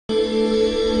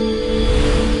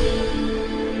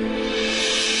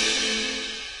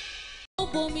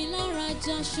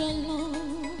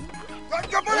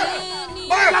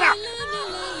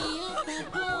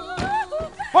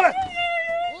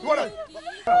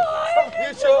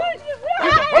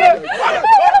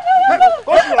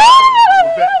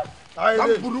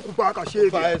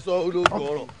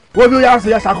Wo bí ó yá sí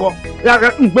yá sakọ yá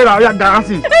gbéra yá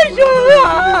garanti.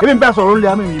 Èmi bẹ́ẹ̀ sọ̀rọ̀ lé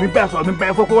àmì mi bẹ́ẹ̀ sọ̀rọ̀ mi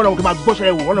bẹ́ẹ̀ fọ́ pé wọ́n lọ́wọ́ kí n máa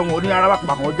gbọ́sẹ̀ wò wọ́n lọ́wọ́ ní araba kan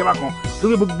ọjọ́ bá kan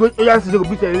torí gbogbo ó yá sí ṣe kò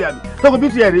bí tiẹ̀ rí àbí tó kò bí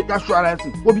tiẹ̀ rí yá sọ ara ẹ̀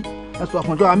sìn wó bí ẹ sọ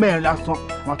àfọ̀njọ́ amẹ́rin lásán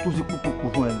wọn tún sí kúkú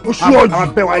fún ẹ. Ó ṣú ọ̀jù àwọn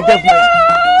bẹ́ẹ̀ wá jẹ́ fún ẹ.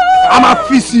 A máa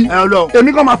fi sí èmi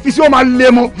kan máa fi sí ó máa lé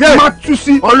mọ́ ó máa tú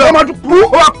sí ó máa tú pú ó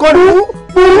máa kọ́ ní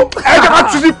pú ẹ jẹ́ ká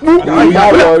tú sí pú.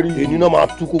 Èmi náà máa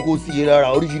tú kókó sí i lára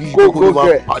oríṣiríṣi kókó ló máa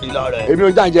pàdé lára ẹ̀. Èmi ò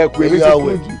jàǹjẹ́ ẹ̀kú èmi ti kú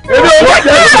jù. Èmi ò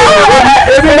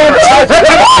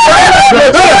jàǹjẹ́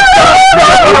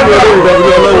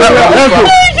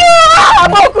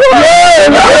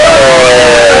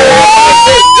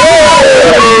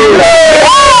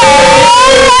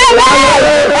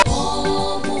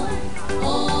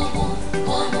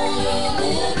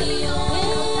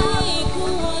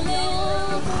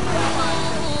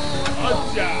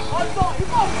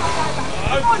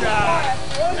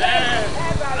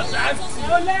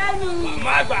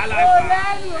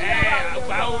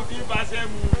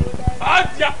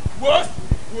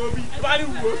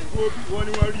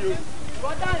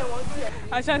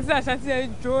Àṣàntí ẹ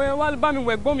jọ̀ọ́ ẹ wá bá mi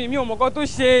wẹ̀gbọ́n mi ò mọ̀ nǹkan tó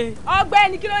ṣe.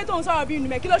 Ọ̀gbẹ́ni kí ló dé tó ń sọ̀rọ̀ bí inú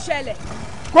mẹ́ kí ló ṣẹlẹ̀?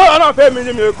 kó ọ̀nà fẹ́ mi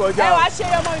ní mi kọjá. Ẹ wá ṣe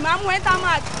ọmọ ìmáàmù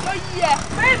Entermark ló yí ẹ.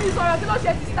 Bẹ́ẹ̀ mi sọ̀rọ̀ kí ló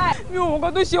ṣe ti style. Mi ò mọ̀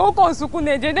nǹkan tó ṣe ó kàn sunkún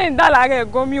ní ẹ̀jẹ̀ ń dà lára ẹ̀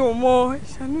gan mi ò mọ̀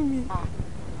ṣàánú mi.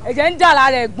 Ẹ̀jẹ̀ ń dà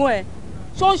lára ẹ̀gbọ́n ẹ̀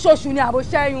ṣó ń ṣoṣù ni àbò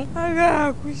ṣẹ́yún. Ara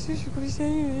kò ṣoṣù kò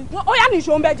ṣẹ́yún rẹ̀. Ó yá ní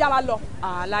ìṣó ń bẹ já wa lọ.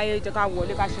 Àlàyé jẹ́ ká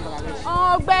wọlé ká ṣe bàbá rẹ̀.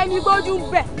 Ọ̀gbẹ́ni gbójú ń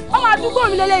bẹ̀. Ọmọ àdúgbò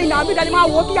mi lélẹ́yìn náà mi dání máa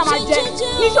wò ó kí yà máa jẹ.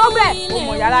 Níṣó bẹ̀.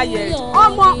 Ọmọ yàrá yẹ.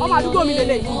 Ọmọ àdúgbò mi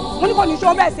lélẹ́yìn. Mo ní kò níṣó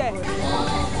bẹ̀ sẹ̀.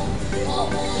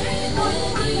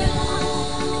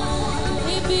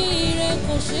 Ibi ire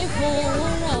kò ṣe fowó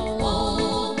rà wá.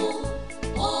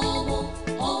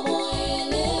 Ọmọ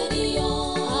Eleniyan.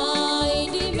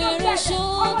 Àìní mẹ́rin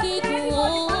ṣókí dùn ó.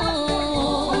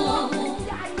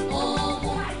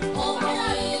 Ọmọ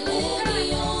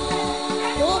Eleniyan.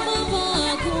 Kó má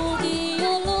bàa gùn ní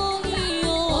olóyìn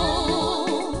o.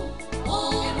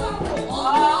 Ọmọ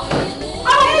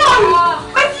Eleniyan.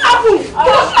 Wetin happen? Kí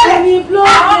ló ṣẹlẹ̀?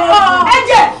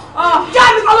 Ẹ̀jẹ̀ já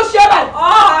mi kan ló ṣe báyìí.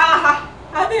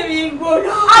 Adébí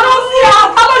gbóná. I don't see her.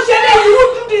 Ta ló ṣe lé yìí? Who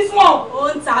do this one? Ó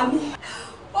ń ta mí.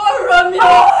 Ó rọ mí o.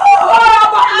 Ó rọ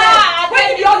balẹ̀.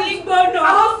 Adébí gbóná. I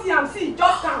don't see am. See,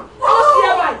 just calm. Ta ló ṣe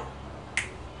báyìí?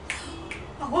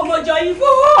 Àwọn ọmọ Jọyìn.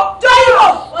 Jọyìn o.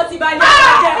 Wọ́n ti bá ilé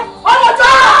ẹ̀kọ́ jẹ́. Ọmọ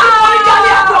Jọyìn o ti kọ́ ìjà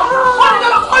ilé ẹ̀kọ́. Wọ́n ti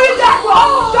lọ kọ́ ìjà ẹ̀kọ́.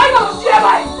 Jọyìn o ṣe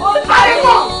báyìí.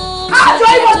 Àyẹ̀kọ́.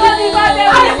 Jọyìn o ti ní ìbàdàn.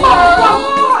 Àyẹ̀kọ́.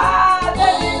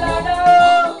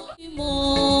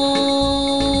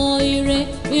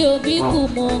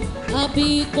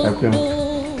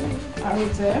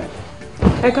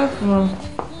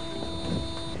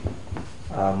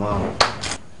 Mom,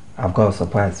 I've got a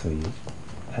surprise for you,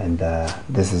 and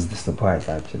this is the surprise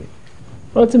actually.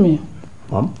 What do you mean?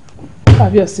 Mom?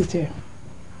 Have your seat here.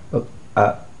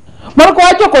 Marco,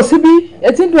 I jókòó síbí.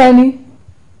 Etí ń dùn ẹni.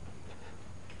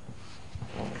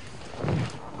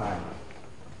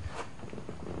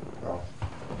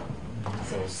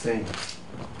 Sing.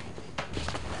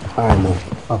 I know.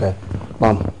 Okay.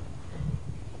 Mom.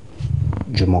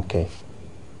 Jumoke.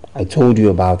 I told you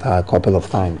about her a couple of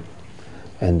times.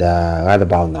 And right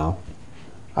about now,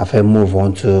 I fẹ́ move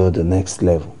on to the next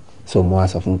level. So mo wá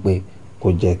sọ fún pé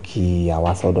kó jẹ́ kí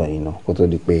àwa sọ́dọ̀ yín náà kó tó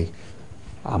di pé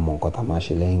a mọ nǹkan tá a máa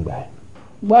ṣe lẹ́yìn ìgbà yẹn.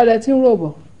 Gbọ́dọ̀ tí ń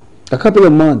ròbọ̀. A couple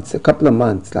of months,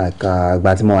 like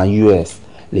ìgbà tí mo wà US,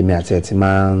 lèmi àti ẹ̀ ti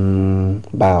máa ń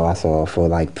bá wa sọ̀rọ̀ for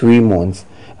like 3 months.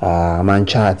 Man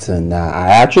chat and I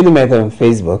actually met her on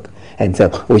Facebook, and so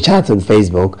we chat on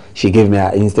Facebook. She gave me her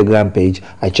Instagram page.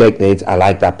 I checked it. I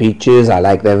liked her pictures. I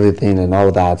liked everything and all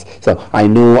that. So I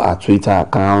know her Twitter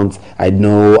account. I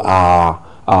know our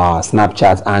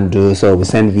Snapchat and do. So we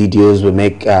send videos. We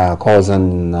make calls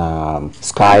on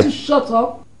Skype. Shut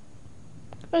up.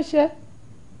 It's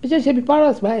just be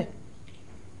parents by.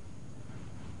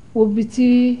 Will be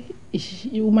tea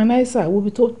humanizer. Will be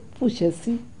told push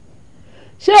see.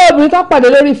 Ṣé obìnrin tó pàdé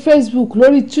lórí Facebook,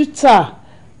 lórí Twitter,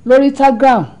 lórí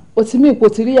Instagram, ó ti mí ipò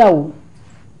ti ríyàwó?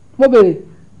 Mo bèrè.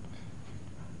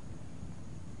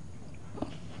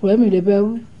 Ọ̀rẹ́ mi lè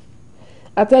bẹ̀rù.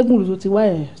 Atẹ́gùn tó ti wá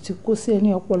yẹn ti kó sí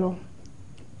ẹni ọpọlọ.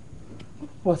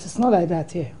 But it's not like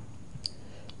that here.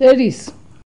 Ladies.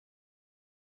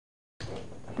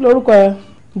 Lórúkọ ẹ.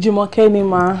 Jùmọ̀kẹ́ ni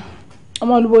ma.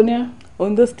 Ọmọ olúbo ni ẹ?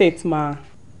 Ondo State ma.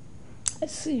 I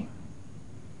see,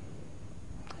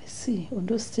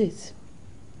 Ondo State.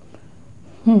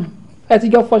 ẹ ti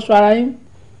jọ fọṣọ ara yín.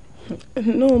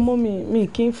 No, mommy, mi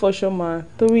kì í fọṣọ mà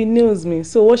torí nails mi,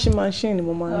 so washing machine ni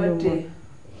mo máa ń lò mọ́.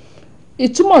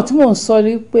 Ìtumọ̀ tí mò ń sọ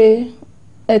ni pé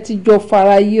ẹ ti jọ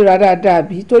fara yíra dáadáa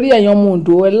bí torí ẹ̀yàn ọmọ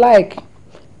Oǹdó ẹ like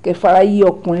kẹ fara yí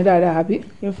ọkùnrin dáadáa àbí.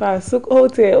 In fact, so ó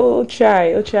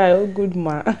try, ó good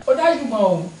ma. Ó dájú mọ́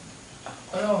o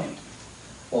Ọlọ́run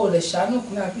o lè ṣàánú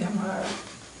kúnlẹ̀ àbíyamọ rárá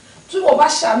tí wọ́n bá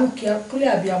ṣàánú kúnlẹ̀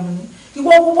àbíyamọ ni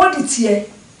ìwọ owó dì tiẹ̀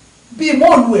bíi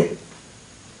mọ́ọ̀lù ẹ̀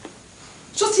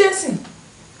tó tiẹ̀ sìn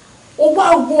ó wá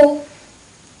wo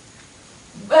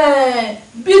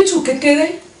bítù kékeré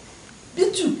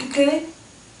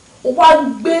ó wá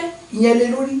gbé ìyẹn lé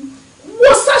lórí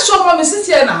wọ́n sáṣọ ọmọ mi sí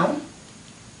tiẹ̀ náà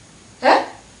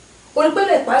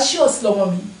onípẹ̀lẹ̀ pa ṣíọ̀sì lọ́mọ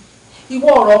mi ìwọ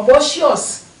ọ̀rọ̀ bọ́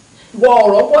ṣíọ̀sì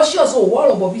òwò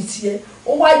ọ̀rọ̀ bọ̀ bíi tiẹ̀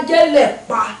ó wá jẹ́lẹ̀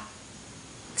pa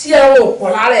tí ẹ ò pọ̀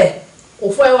lára ẹ̀ ò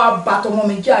fọ́ ẹ wá bá tọmọ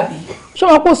mi jáde. ṣé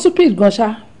wọn kó stupid gan ṣá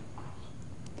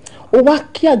ó wá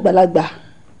kí àgbàlagbà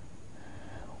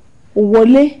ó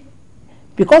wọlé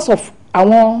because of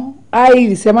àwọn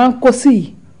iris ẹ máa ń kó sí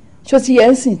yìí ṣó ti yẹ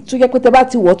ń sìn tó jẹ́ pé tẹ bá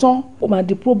ti wọ̀ tán ó máa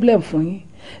di problem fún yín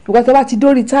because tẹ bá ti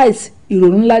dórí tiles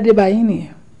ìrònú ńlá dé bá yín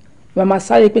nìyẹn màmá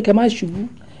sáré pé kẹ má ṣubú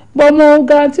bọ́ mo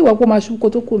guarantee wọ́n pé ó máa ṣubú kó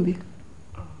tó kò mí.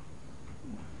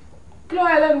 kí ló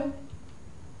wà lẹ́nu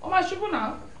ó máa ṣubú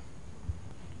náà.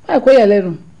 báyìí kó yẹ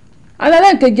lẹ́nu àwọn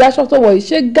ẹlẹ́nkejì aṣọ tó wọ̀ yìí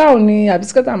ṣé gown ni àbí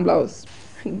skirt and blouse.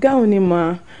 Gown ni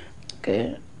mà.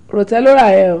 rotẹ́ ló rà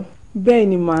ẹ o. bẹ́ẹ̀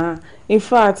ni mà. In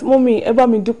fact mọ́mí ẹ bá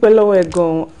mi dúpẹ́ lọ́wọ́ ẹ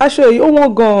gan-an aṣọ yìí ó wọ́n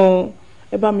gan-an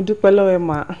ẹ bá mi dúpẹ́ lọ́wọ́ ẹ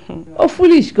mà. ó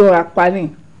foolish gan apani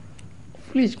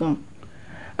foolish gan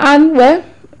and well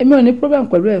èmi ò ní problem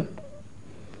pẹ̀lú ẹ̀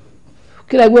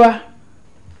kí lẹ gbé wá.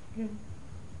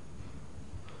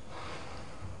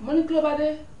 mo ní kí ló bá dé.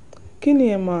 kí ni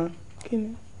ẹ mà kí ni.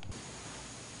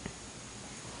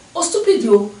 ó stupid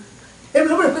o èmi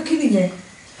ló bẹ̀rẹ̀ pé kí nìyẹn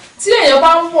tí èèyàn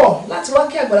bá ń wọ̀ láti wá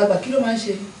kí àgbàlagbà kí ló máa ń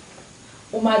ṣe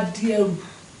ó máa di ẹrù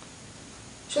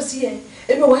ṣó sí ẹ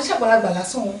èmi ò wá ṣàgbàlagbà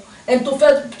lásán ẹni tó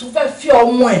fẹ́ fi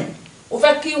ọmọ ẹ̀ ó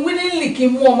fẹ́ kí willingly kí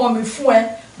n mú ọmọ mi fún ẹ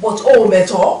but ó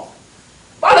mẹ̀tọ́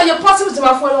báwo ló yẹ possible tí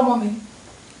máa fún ẹ lọ́mọ mi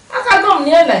akágọ́m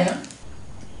ní ẹ̀ lẹ́yìn.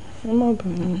 ẹ má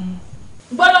bẹ̀rẹ̀.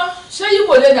 gbọ́dọ̀ ṣé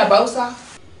yíbo lé ní àbáwúsá.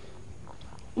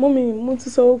 mọ́mí mo ti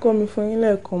sọ orúkọ mi fún yín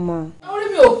lẹ́ẹ̀kan mà. orí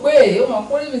mi ò pé ó mọ̀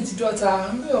pé orí mi ti dọ̀ta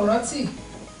mi ò rántí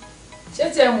ṣé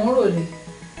tí ẹ mò ń rò lè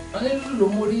wọn ní lùlù ló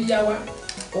mórí yá wá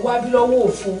ó wá bí lọ́wọ́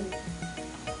òfo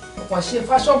ọ̀pọ̀ ṣe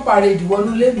fashion parade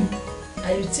wọnú lé mi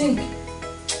and you think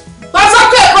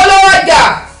pásọ́kọ̀ ẹ̀kọ́ ló wájà.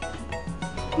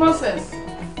 nonsense.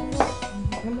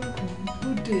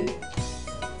 good day.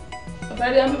 ọ̀fẹ́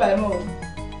rí ẹ̀mí báyìí mọ́ o.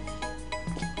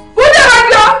 good day my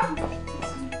dear.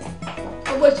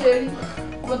 gbogbo ṣe rí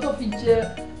mo tó fi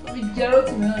jẹ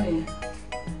rótì mi náà nìyẹn.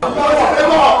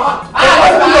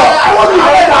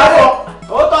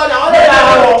 ó tọ́ ni àwọn lè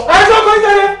dára wọ̀. ẹ jókòó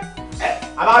jẹrẹ.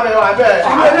 àbábẹ̀ wà bẹ́ẹ̀.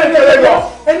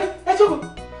 ẹ jókòó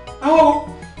àwọn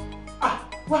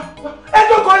wo ẹ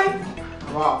jókòó yín.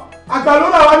 àgbà ló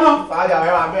làwọn náà. fàájà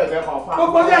rẹ wà bẹ́ẹ̀ kẹ́kọ̀ọ́ fà.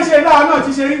 gbogbo bí ẹ ṣe láwọn náà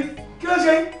ti ṣe rí kí ló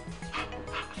ṣe yín.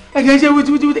 ẹ̀jẹ̀ ṣe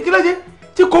wítíwítíwítí kí ló ṣe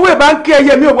tí kówó bá ń ké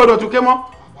ẹyẹ mi ò gbọdọ̀ tún ké mọ́.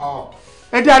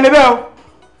 ẹ dá alẹ́ bẹ́ẹ̀ o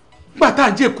gbà tá à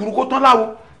ń jẹ́ èkúrú kó tán láwo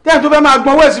tẹ́yìn tó fẹ́ máa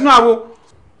gbọ́n wẹ̀ sínú àwo.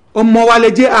 ọmọ wa lè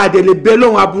jẹ́ àdèlè bẹ́ẹ̀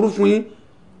lóhun aburú fún yín.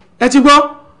 ẹ ti gbọ́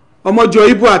ọmọjọ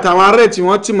ibo àtàwọn ará tí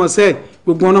wọ́n ti mọ̀ sẹ́ẹ̀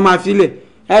gbogbo ọ̀nà máa filẹ̀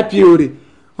ipo rẹ̀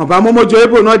ọ̀bá mọ́mọ́jọ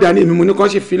ibo náà dání èmi mo ní kàn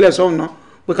ṣe filẹ̀ sọ́hùn náà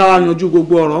pé káwá yanjú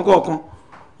gbogbo ọ̀rọ̀ kọ̀ọ̀kan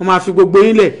wọ́n máa fi gbogbo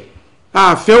yín lẹ̀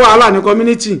àfẹ́ wàhálà ní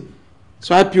community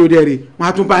sọ ipo rẹ̀ rè wọ́n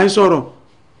á tún bá yín sọ̀rọ̀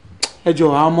ẹ jọ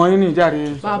àwọn ọmọ yín ní ìjáde.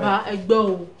 bàbá ẹgbẹ́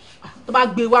o tó bá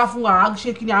gbé wá fún wa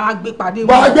ṣé kí ni àwọn gbé pàdé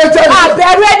wà á gbé tẹ́lẹ̀.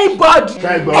 àbẹ̀rù anybody.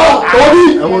 orí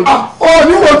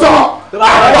oníwòtọ́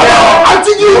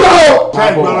àti yíyọ.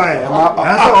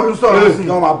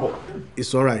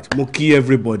 It's alright mo kí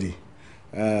everybody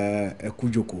ẹ kú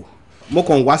jókòó mo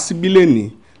kàn wá síbí lẹ́ni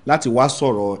láti wá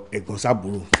sọ̀rọ̀ ẹ̀gbọ́n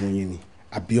sábúrò fún yín ni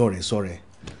àbí ọ̀rẹ́ sọ̀rẹ́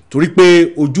torí pé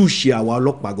ojúṣe àwa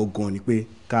ọlọ́pàá gangan ni pé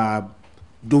ká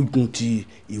dógun ti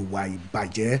ìwà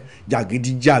ìbàjẹ́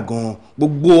jàgídíjàgan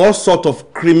gbogbo all sort of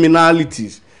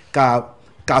criminalities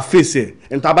ká face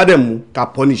ẹni tá a bá dẹ̀ mú ká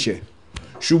punish ẹ̀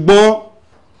ṣùgbọ́n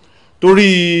torí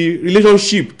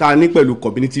relationship tá a ní pẹ̀lú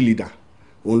community leader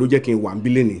òun ló jẹ́ kí n wà ń bí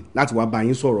lẹ́ni láti wá bá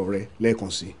yín sọ̀rọ̀ rẹ lẹ́ẹ̀kan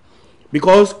sí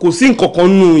because kò sí nǹkankan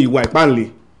nù ìwà ìpáǹle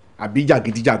àbí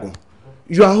jàgídíjàgan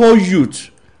you are all youth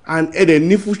and ẹ̀dẹ̀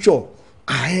ní future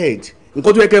ahead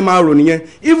nǹkan tó yẹ kẹ́ máa rò nìyẹn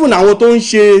even àwọn tó ń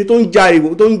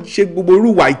ṣe gbogbo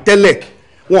irú ìwà ìtẹ́lẹ̀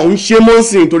wọn ń ṣe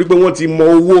mọ́sìn torí pé wọ́n ti mọ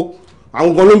owó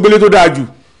àwọn kan ló ń gbélé tó dáa jù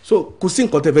so kò sí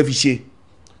nǹkan tẹ́ fẹ́ fi ṣe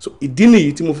so ìdí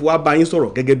nìyí tí mo fi wá bá yín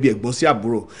sọ̀rọ̀ gẹ́gẹ́ bí ẹ̀gbọ́n sí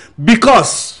àbúrò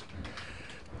because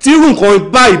tí irú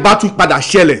nǹkan báyìí bá tún padà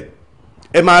ṣẹlẹ̀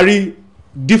ẹ máa rí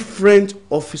different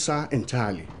officer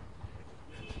entirely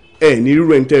ní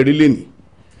irú ẹni tẹ́ rí lẹ́nìí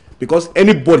because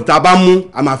anybody tá a bá mú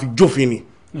a máa fi jófin ni.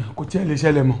 kò tí ẹ lè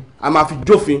ṣẹlẹ̀ mọ́. a máa fi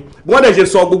jófin bí wọ́n dẹ̀ ṣe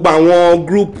sọ gbogbo àwọn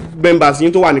group members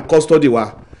yín tó wà ní custody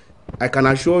wa I can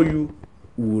assure you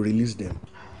we will release them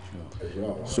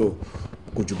so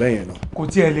kò jù bẹ́ẹ̀ yẹn lọ. kò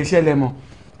tí ẹ lè ṣẹlẹ̀ mọ́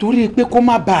torí pé kó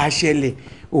má bàa ṣẹlẹ̀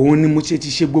òun ni mo ti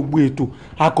ṣe gbogbo ètò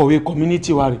akọ̀wé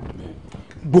community wa rẹ̀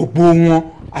gbogbo wọn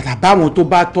àtàbáwọn tó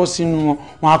bá tọ́ sínú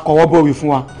wọn akọ̀wọ́ bọ̀wé fún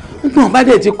wa nígbà wọn bá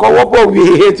dẹ̀ ti kọ́wọ́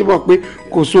bọ̀wé ti mọ̀ pé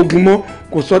kò sógun mọ́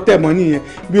kò sọ́tẹ̀ mọ́ nìyẹn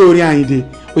bí orin Àyìndé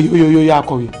oyoyoyo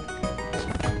akọ̀wé.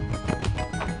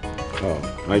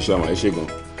 Aisha ẹ ṣe gan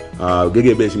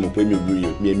gẹ́gẹ́ bẹ́ẹ̀ ṣe mọ̀ pé mi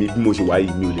bí mo ṣe wáyé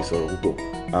mi ò lè sọ̀rọ̀ púpọ̀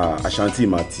Ashanti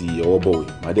máa ti ọwọ́ bọ̀wé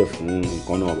máa dẹ̀ fún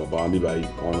nǹkan náà bàbá wa bíbá yìí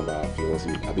káwọn náà bá fi ọwọ́ sí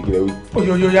i àbí kílẹ̀ wí.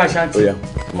 oyoyoyo Ashanti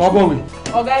ọwọ́ bọ̀wé.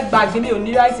 ọ̀gá ẹ gbàgbé mi ò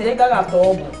ní ráìtì ẹ gàgà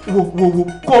tọwọ́ bọ̀. wo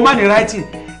kó o má ní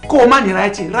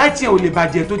ráìtì ráìtì ò lè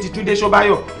bàjẹ́ tó ti Túndé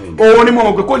Ṣọ́báyọ̀ òun ni mo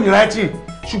mọ̀ pé kò ní ráìtì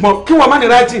ṣùgbọ́n kí wọ́n má ní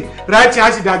ráìtì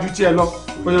á sì dájú tiẹ̀ lọ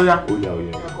oyoya.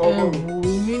 ẹ wò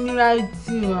mí ní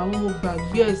ráìtì àwọn mo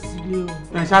gbàgbé ẹ̀ sílé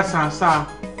o. ẹ ṣá sàn sáà.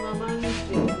 màmá ní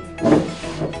tèmi.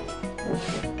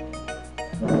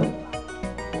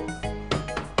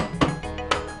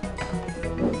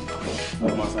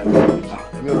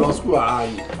 èmi ò lọ skul ara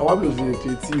yìí àwọn mi ò sì lè tó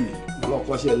etí mi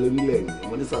ọlọ́kọ́ṣẹ́ lórílẹ̀ ni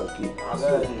mo ní sàkè.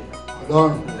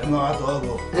 ọlọ́run ẹ máa tọ́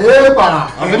ọ̀bọ̀. ee bàrà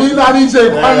èmi ní láti ṣe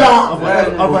ìpàdà.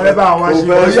 ọ̀fẹ́rẹ́ bá àwọn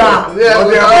ṣe ọ̀yà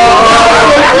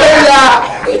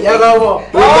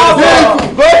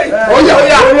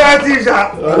ọ̀yà orí ẹ ti ṣá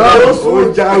ó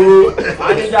jáwó.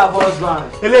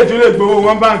 eléyìí tún lè gbowó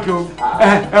wọn báńkì o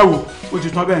ẹ wò ó ti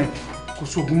tán bẹ́ẹ̀ kò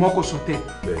sógun mọ́ kò sọtẹ̀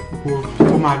gbogbo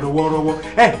kó máa lọ wọ́ọ́rọ́wọ́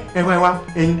ẹ wá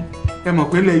ẹ̀yin ẹ mọ̀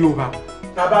pé ilẹ̀ Yorùbá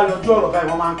tá a bá lọ ojú ọ̀rọ̀ báyìí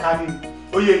wọ́n máa ń ká ní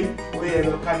oyè yìí oyè ẹ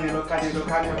lọ ká ní ẹ lọ ká ní ẹ lọ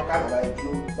ká ní ẹ lọ ká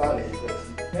ní.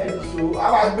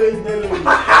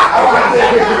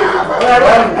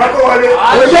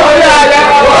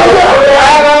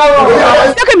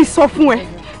 jẹ́ kí mi sọ fún ẹ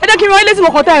jẹ́ kí n rán ilé tí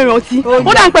mo kàn tá ìrántí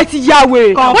ó dà ń pẹ́ ti ya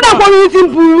wèrè ó dà ń pọ́ orin ti ń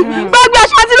burú gbẹ́gbẹ́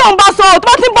Ashanti ló ń bá sọ tó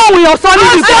bá ti ń bọ̀ òun èèyàn sọ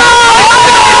níbi kan.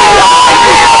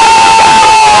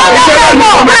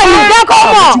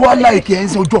 tí wọ́n láìkí ẹ̀ ń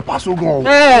sin ojú ọ̀pá sógun o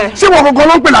ṣé wọn gangan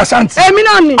ló ń pè ní Ashanti. èmi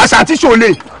náà ni Ashanti ṣòlè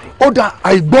ó da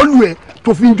àìgbọ́lù ẹ̀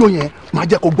tó fi ń jó yẹn máa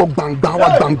jẹ́ kó gbọ́ gbangba wá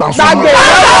gbangba sọ́mọ́.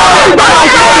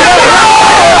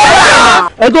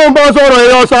 ẹ tó ń bá sọ̀rọ̀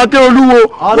èèyàn Ṣàkẹ́ Olúwo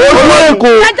ojú Èkó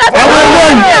àwọn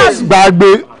eléyìí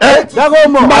gbàgbé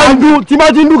máa ń dún tí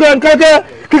máa ti ń dún kẹ́kẹ́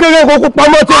kíkẹ́kẹ́ kókó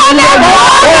pamọ́ tí ó ń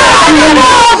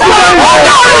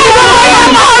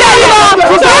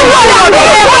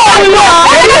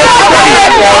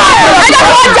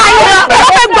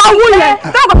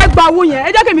gba owó yẹn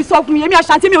ẹ jẹ́ kí mi sọ fún mi èmi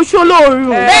Ashanti mi ò ṣó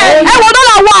lóoru ẹ wo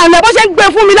dọ́là wà ńlẹ̀ bó ṣe ń gbé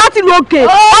fún mi láti lu òkè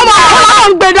ọmọ àwọn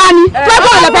ń gbé dání fẹ́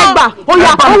kọ́ ọ̀lẹ́ fẹ́ gbà ó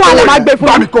yà ó wà lẹ́ máa gbé fún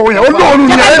mi.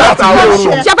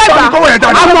 ṣe fẹ́ gbà àmọ́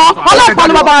ọlọ́pàá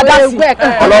ló máa bá wa dá sí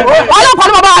ọlọ́pàá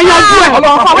ló máa bá wa yanjú ẹ̀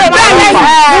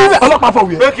ọlọ́pàá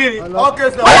fọwọ́ yẹn.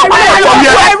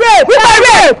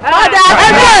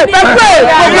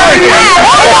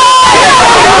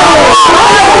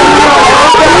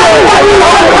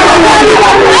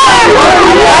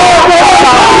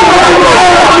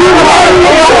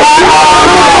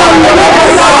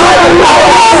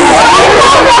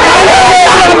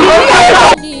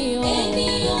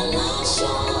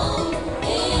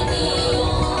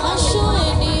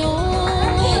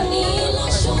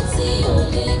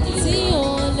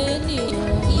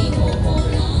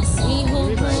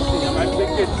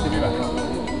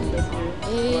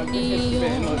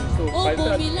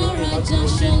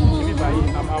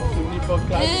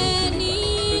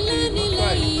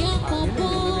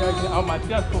 àwọn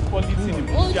materials tó quality ni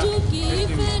mo jà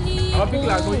àwọn big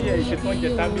glass ó yẹ ìṣètò oúnjẹ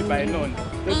tábìlì báyìí náà ni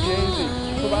ló di ẹyìn sè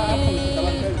tó bá fún ìṣètò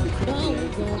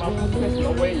fẹ́ǹsì máa fún fẹ́ǹsì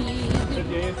lọ́wọ́ ẹ̀yìn ló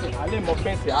di ẹyìn sè alẹ́ mọ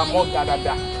fẹ́ǹsì àmọ́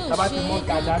gàdàdà tábà ti mọ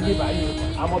gàdà ní báyìí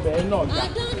àmọ́ bẹ̀rẹ̀ náà gà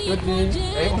ló di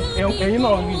ẹ̀yìn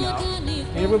náà rí nà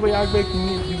èyí pé bóyá gbé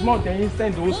kínní ìgbọ́n tẹ̀yìn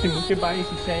send owó sí mi pé báyìí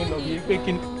ṣiṣẹ́ yín lọ bí pé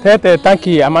kínní. tẹ́tẹ̀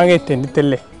táǹkì amárètè ní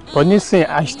tẹ́lẹ̀ bọ̀ nísìn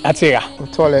àti rà.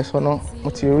 òótọ́ lẹ sọ náà mo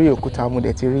ti rí òkúta mo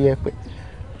dẹ̀ ti rí ẹ̀pẹ̀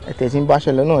ẹ̀tẹ̀ tí ń bá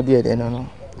ṣẹlẹ̀ náà díẹ̀ díẹ̀ náà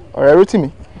ọ̀rẹ́ Rótìmí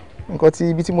nǹkan tí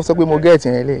ibi tí mo sọ pé mo gẹ̀ẹ́tì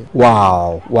yẹn lè.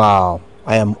 Wow,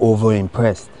 I am over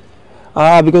impressed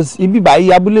because ibi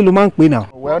báyìí abúlé ló máa ń pè náà.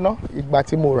 ọ̀wẹ́ náà ìgbà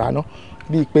tí mo rà náà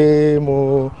bíi pé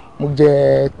mo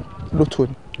jẹ lótò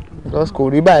ni because kò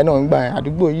rí báyìí náà ń gbà yẹn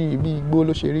àdúgbò yìí bí igbó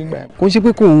ló ṣe rí gbà yẹn. kò ṣe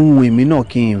pé kò ń wù mí náà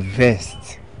kí n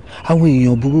invest àwọn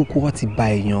èèyàn burúkú wọ́n ti bà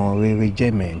èèyàn rere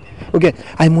jẹ́ mẹ́rin. Okay,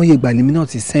 àìmọye ìgbà lèmi náà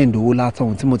ti send owó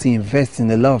látọ̀hún tí mo ti invest in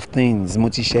a lot of things, mo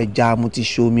ti ṣẹja, mo ti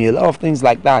show me a lot of things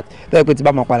like that. Tẹ́lẹ̀ pé tí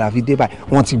bá máa padà fi dé báyìí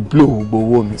wọ́n ti blow gbogbo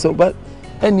owó mi. So but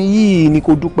ẹni yìí ni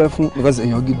kò dúpẹ́ fún because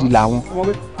èèyàn gidi làwọn.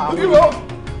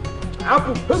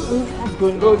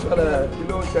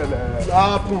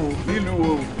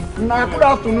 Na good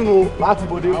afternoon o láti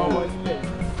bòde o. Àwọn ọmọ ilé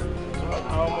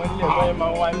ẹ̀kọ́ yẹn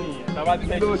máa ń wá nìyẹn. Tàbá ti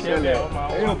fẹ́ ṣiṣẹ́ bẹ̀ ọ́ máa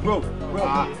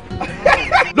wá.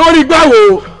 Lórí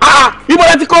gbàwò ibo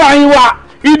lẹ ti kọ́ àyín wa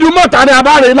ìdúmọ̀tà ni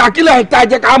àbáre náà kí lẹ̀ ń ta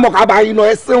jẹ́ ká mọ̀ ká bá yín lọ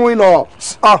ẹ sẹ́wọ̀n lọ.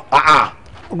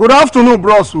 Good afternoon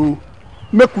bros o.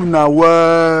 Make una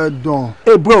well done.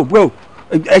 Hey bro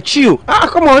chill.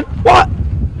 Come on what.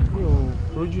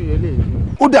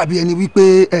 Ó dàbí ẹni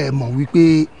wípé ẹ mọ̀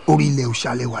wípé orí ilẹ̀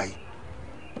òòṣà lẹ́wà yìí.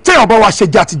 Téèyàn bá wá ṣe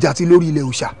jàtijàti lórí ilẹ̀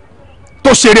òòṣà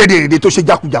tó ṣe rédèrèdè tó ṣe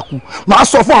jákujàku màá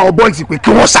sọ fún àwọn boys pé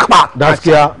kí wọ́n sápá.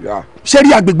 Dákíá. Ṣé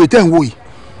rí agbègbè tẹ́ ń wò yìí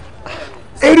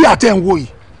area tẹ́ ń wò yìí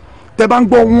tẹ́ bá ń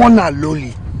gbọ́ wọ́n náà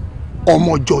lólè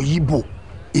ọmọjọ Ìgbò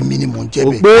èmi ni mò ń jẹ́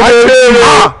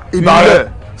bẹ́ẹ̀. Ìbàrẹ̀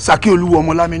Sàkí Olúwo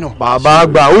Ọmọlámí náà. Bàbá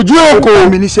àgbà ojú òkò.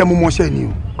 mi níṣẹ́ mú mọ́ṣẹ́ ni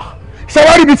o. Ṣé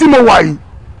wá rí ibi tí mo wà yìí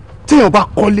téèyàn bá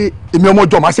kọ́lé èmi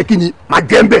ọmọjọ máa ṣe kí ni máa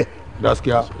jẹ́ ń bẹ̀.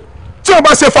 Dákíá. Tí o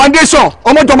bá ṣe foundation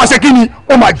ọmọjọ máa ṣe kí ni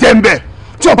ó máa jẹ́ ń bẹ̀.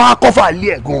 Tí o bá kọ́fà ilé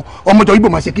ẹ̀ gan ọmọjọ Ìgbò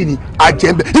máa ṣe kí ni á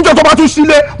jẹ́ ń bẹ̀. Níjọ́ tó bá tún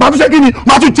sílé máa tún ṣe kí ni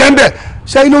máa tún jẹ́ ń bẹ̀.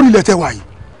 Ṣé lórí ilẹ̀ tẹ́ wà yìí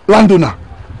landowner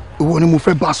ìwọ ni mo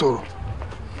fẹ́ bá sọ̀rọ̀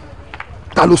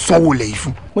ta ló sanwó lẹ̀ yìí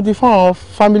fún. mo ti fún àwọn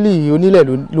fámìlì onílẹ̀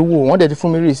lówó wọ́n dẹ̀ ti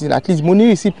fún mi receipt at least mo ní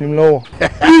receipt mi lọ́wọ́.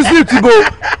 receipt bo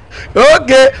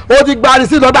ok o ti gba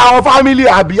receipt lọ́dọ̀ àwọn fámìlì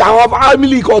àbí àwọn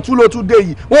fámìlì kan tún ló tún dé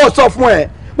yìí wọ́n ò sọ fún ẹ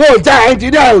wọ́n ò já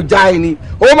ẹnjìníà ò já ẹ ni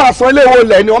ó máa san ilé owó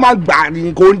lẹ̀ ni wọ́n máa gbà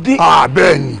ní kò ń dín.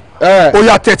 Bẹ́ẹ̀ ni ó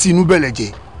yá tẹ́tí inú bẹ̀lẹ̀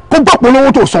jẹ́ kó gbọ́pọ̀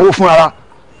lówó tó sanwó fún rárá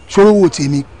ṣòro owó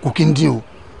tèmi kò kí ń dín o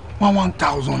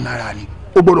 1,000 naira ni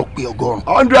ó gbọ́dọ̀ pé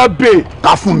 100 bay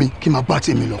ká fún mi kí n máa bá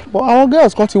tèmi lọ. but àwọn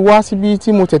girls kan ti wá síbi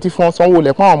tí mo tẹ̀tí fún ọ sanwó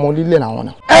lẹ̀ fún àwọn ọmọ onílẹ̀ làwọn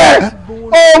náà.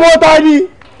 ọmọ ta ni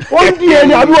ó ń di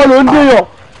ẹni àbí wọn ló ń dèèyàn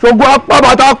ṣùgbọ́n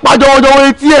apábàtà pàjọwọ́jọwọ́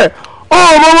etí ẹ̀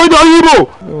ọmọ ọmọdé Ìgbò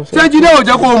ṣé ẹnjìníà ò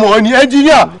jẹ́ kó mọ̀ ọ́ ni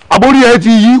ẹnjìníà àbórí ẹ ti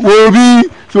yí wo bí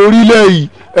sorílẹ̀ yìí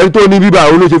ẹni tó ní bíbá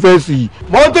òun ló ṣe fẹ́ sí i.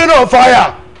 mountain of fire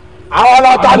àwọn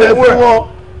alátalẹ̀ fún wọn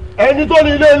ẹni tó ní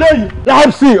ilé eléyìí.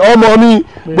 Lapsi ọmọ mi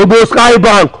gbogbo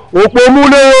Skybank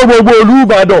òpómúlé gbogbo ìlú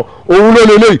Ìbàdàn òun ló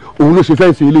lélẹ́yìí òun ló ṣe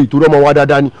fẹ́ ṣe eléyìí torí ọmọ wa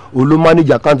dáadáa ni òun ló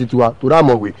mánéjà àkáǹtì tiwa torí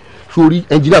àmọ̀wé sórí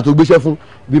ẹnjìníà tó gbéṣẹ́ fún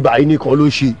bíbá yìí nìkan ló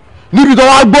ṣe níbi tó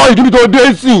wá gbọ́ ìdíbi tó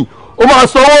dé sí ó máa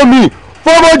sanwó mi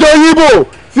fọmọjọ Ìgbò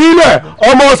sílẹ̀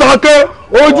ọmọ Sàké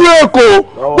ojú Èkó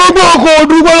gbogbo ọkọ̀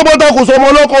ọdún gbọ́dọ̀ kò sọ ọmọ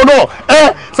ọlọ́kọ̀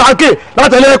náà Sàké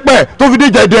látẹ̀lẹ́pẹ̀ tó fi dé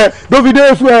Jẹ̀dẹ̀ tó fi dé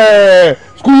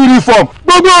school uniform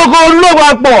gbogbo ọkọ̀ ọdún náà wà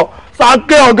pọ̀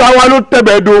Sàké ọ̀gá wa ló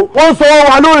tẹ̀bẹ̀dọ̀ wọ́n sọ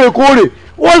wa lóòrèkóòrè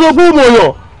wọ́n sọ fún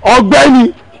ìmọ̀yàn ọ̀gbẹ́ni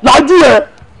lájú ẹ̀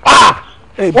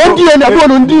ó di ẹni àbí wọn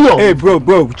ló ń díyàn. Hey bro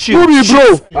chill. Who be bro?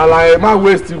 Àlàyé má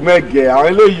waste mẹ́gẹ̀ẹ́ àwọn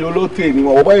eléyìí olóòtè ni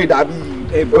wọ́n wọ́n ìdàbí.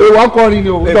 Oye wọn kọrin ni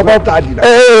o tọpọ tàdí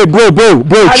náà. bro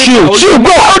chill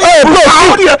bro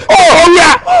oh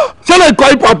yeah ṣé lè kọ́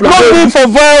hip hop la. no need for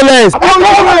violence.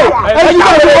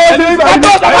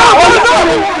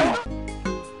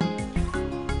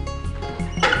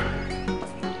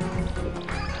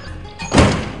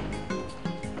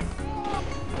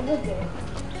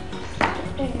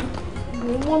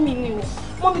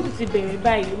 mọ́mí tún ti bẹ̀rẹ̀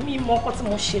báyìí mi mọ ọkọ tí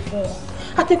mo ṣe fún wọn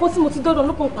àtẹ̀kọ́ tí mo ti dọ́dọ̀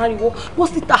ló kàn pariwo bọ́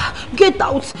síta get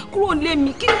out kúrò lé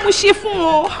mi kí ni mo ṣe fún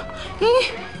wọn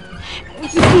mo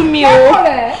ti sú mi o.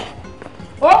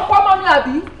 ó ń pọ́nmọ́ mi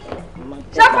àbí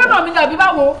ṣé fọ́nà mi ni àbí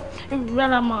báwo.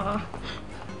 rárá máa.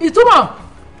 ìtumọ̀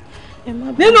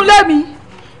nínú ilé mi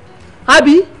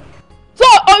àbí tó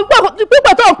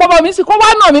pípẹ́ tó ń pọ́nmọ́ mi sí kó wá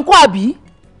nà mí kó àbí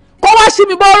kó wá sí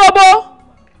mi bọ́rọ́bọ́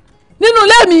nínú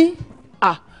ilé mi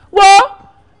wo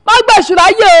má gbà ìṣúra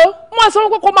yé o mo sọ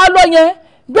pé kó máa lọ yẹn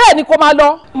bẹ́ẹ̀ ni kó máa lọ.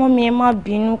 mọ́mí ẹ má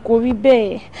bínú kò rí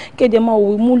bẹ́ẹ̀ kéde máa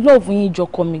wò mú lọ́ọ̀fù yín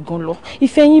jọkọ mi gan lọ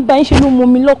ìfẹ́ yín bá yín ṣe ló mú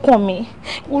mi lọ́kàn mi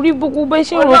orí gbogbo bẹ́ẹ̀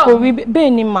ṣe rò kò rí bẹ́ẹ̀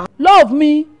ni mà. love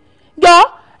mi jọ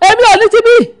èmi ò ní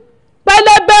tíbí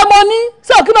pẹlẹbẹ mo ní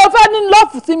sọ kí ló fẹ́ ní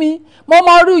lọ́ọ̀fù sí mi mo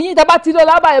mọ orí yín tá bá ti lọ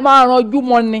lábàá ẹ máa ranjú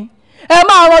mọ́ ni ẹ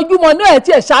máa ranjú mọ́ ní ẹ̀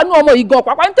tí ẹ̀ ṣàánú ọmọ ìgan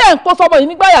pàpà ní tẹ̀ ń kó sọmọ yìí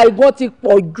nígbàyà ìgan ti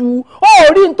pọ̀ ju ó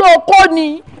rí n tó kó ni.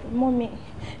 mọ́mí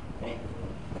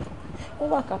ó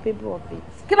wà capable of it.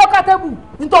 kí ló ká tẹ́bù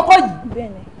nítọ́kọ́ yìí.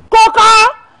 bẹ́ẹ̀ni. kọ́ká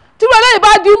tí wọ́n lẹ́yìn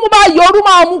bá di mú bá yọrú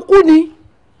máa mú kú ni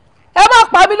ẹ má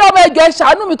pa mí lọ́mọ ẹjọ́ ẹ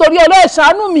ṣàánú mi torí ọlọ́ ẹ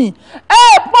ṣàánú mi ẹ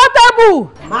pọ́tẹ́bù.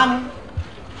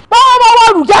 báwo bá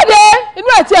wọ́n rù jáde inú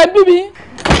ẹ̀ tí ẹ ń bí mi.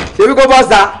 ṣebí kó bọ́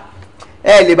sa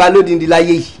ẹ lè ba lódìndín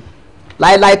láyé yìí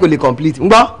láéláé kò lè complete ń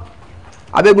gbọ́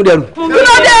abégúndẹrù. kí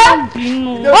ló dé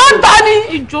ó ń ta ni.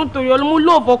 ìjọ torí ọlọmọ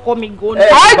lóòbọ ọkọ mi gan ni.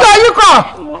 àìjọ yìí kọ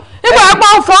ìgbà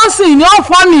ẹgbẹ́ fọ́ọ̀sì ni ó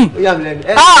fọ́ mi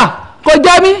kò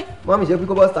jẹ mí. mọ́mí ṣe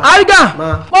kúkú bọ́sítà. àrígà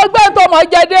mo gbé tó mọ̀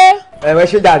jẹ dé. ẹ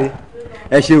ṣe jàre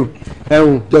ẹ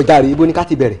ṣeun jọ jàre ibo ni ká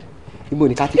ti bẹ̀rẹ̀ ibo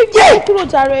ni ká ti. yé kúrò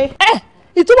jàre.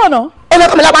 ìtumọ̀ náà. ó fẹ́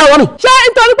kọ́ mi lápá wọn mi. ṣé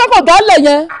nítorí pé kò dánlẹ̀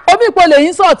yẹn omi ìpò lè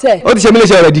yín sọ̀tẹ̀. ó ti ṣe mí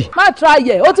léṣe rẹ̀ di. má tra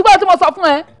yẹ o ti gbọ́ tí mo sọ fún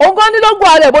ẹ òun gan nílógún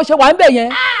ara ẹ̀ bó ṣe wà ń bẹ̀ yẹn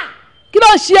kí ló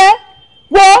ń ṣe é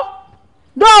wo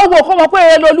dọ́ọ̀ wò kó mọ̀ pé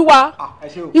èrè lolúwa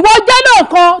ìwọ jẹ́ náà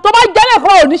kan tó bá jẹ́ náà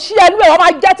kan ò ní ṣí ẹnu ẹ̀ wọ́n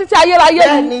máa jẹ́ títí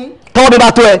ayérayé ni. tọ́wọ́ mi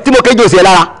bá tó ẹ tí mo kéjì òsì ẹ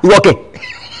lára ìwọ kẹ̀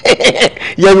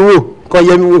yẹmi wò kọ́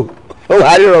yẹmi wò ó wà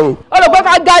á rí rọrùn. ó lè pẹ́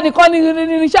ká ga nìkan ní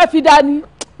iṣẹ́ fi dání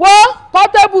wo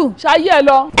pọ́tẹ́bù ṣayé ẹ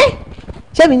lọ.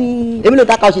 ṣé mi ni èmi ló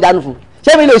ta ka ọ̀sì dànù fún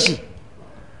ṣé mi ló ṣì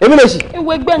èmi ló ṣì.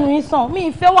 ìwé gbẹ̀nu yín sàn mi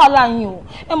ìfẹ́ wàhálà yín o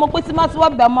ẹ mọ̀ pé tí má ti wá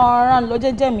bẹ̀ máa rán lọ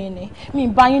jẹ́jẹ́ mi ni mi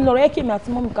ìbá yín lọ rẹ́ kèmí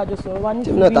àti mọ́mí kájọ sọ̀rọ̀ wa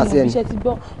nítorí mo iṣẹ́ ti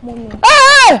gbọ́ mọ́ mi.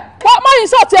 mọ́yìn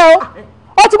sọ̀tẹ̀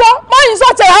o ti bọ́ mọ́yìn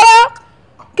sọ̀tẹ̀ rárá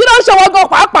kí ló ń ṣe wọ́n gan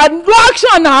pàápàá do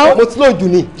action now. mo slow jù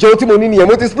ni ṣe ohun tí mo ní nìyẹn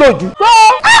mo ti slow jù.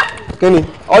 kíni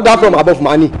order from above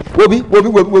mani wobi. wọ́n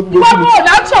mú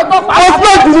ọ̀dà action gan pàápàá. mo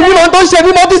slow jù ní mo tó ń ṣe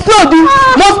bí mo ti slow jù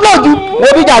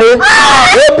wobi jàre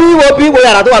wobi wo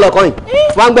yàrá tó wà lọ́kàn yìí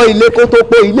wọ́n á gbọ́ ilé kó tó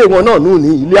pé ilé wọn náà nù ní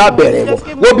ilé abẹ̀rẹ̀ wọ̀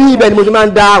wobi ibẹ̀ ni mo ti máa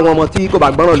ń dá àwọn ọmọ tí kò bá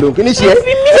gbọ́ràn lóhùn kí ni ṣe é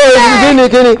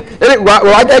kíni wà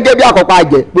á gẹ́gẹ́ bí àkọ́kọ́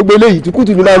àjẹ́ gbogbo eléyìí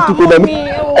tukutu ni máa ń tukọ̀ mẹ́mí.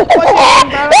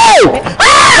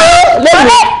 lẹ́yìn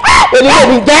èmi lè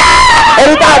fi jẹ́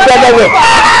ẹni tá a jẹ lẹ́wẹ̀.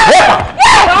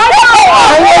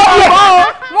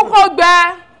 mú kó gbẹ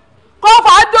kó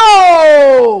fàájò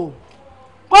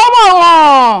kó mọ̀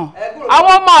wọ́n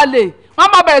àwọn ọmọ àlè wọ́n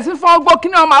máa bẹ̀rẹ̀ sí fọ́n gbó kí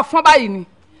ni wọ́n máa fọ́n báyìí ni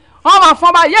wọ́n máa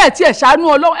fọ́n báyìí ẹ̀ tí ẹ̀ ṣàánú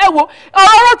ọlọ́run ẹ wo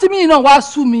ọ̀rọ̀ tí mi náà wá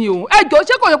sú mi o ẹ jọ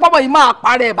ṣé kò yẹ pọ́nmọ́ yìí máa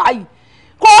parẹ́ báyìí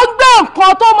kò gbé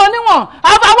nǹkan tó mọ níwọ̀n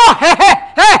àfàwọ̀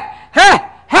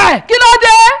kí ló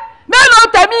dé mélòó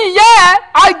tẹ̀mí ìyẹ́ ẹ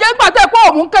àjẹgbàtẹ́ pé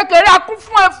òun kékeré akún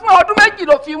fún ọdún méjì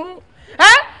ló fi mú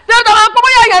ṣé tọ́ka pé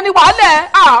bóyá yẹn ni wàhálẹ̀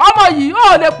ọmọ yìí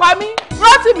ó lè pa mí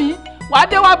rántí mi wàá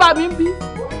dé wá bá mi ń bí.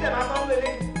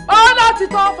 ó láti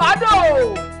tán fàdó.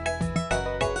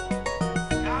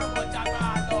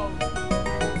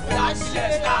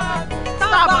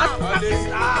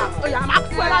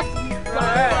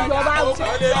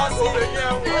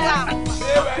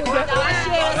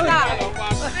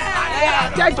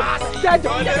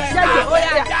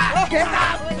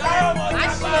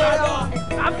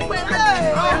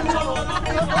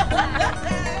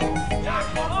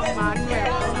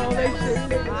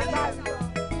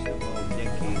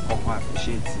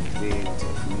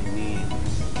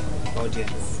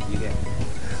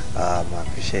 I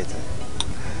appreciate it.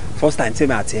 First time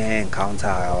Tim at encounter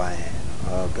our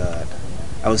oh God.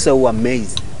 I was so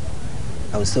amazed.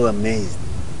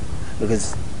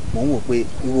 Because mo wò pé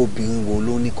irú obìnrin wo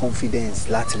ló ní confidence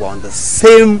láti wà on the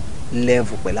same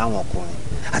level pẹ̀lú àwọn ọkùnrin.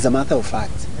 As a matter of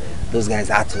fact, those guys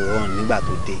had to run nígbà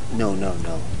tó dé. No.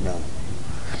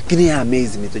 Kí ni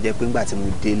amaze mi tó jẹ́ pé nígbà tí mo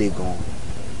délé gan,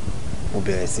 mo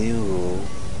bẹ̀rẹ̀ sí ń rò ó.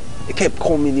 It kept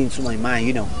coming into my mind,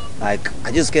 you know. Like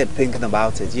I just kept thinking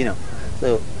about it, you know.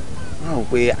 So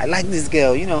I like this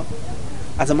girl, you know.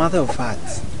 As a matter of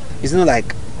fact, it's not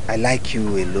like I like you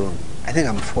alone. I think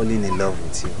I'm falling in love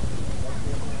with you.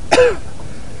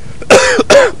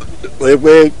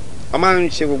 Wait. I man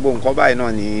ṣe gbogbo nǹkan báyìí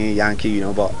náà ní Yankee, you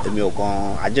know, but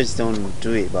I just don't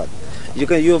do it. But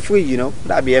you're free, you know.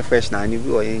 That be air fresh now. If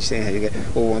you are saying,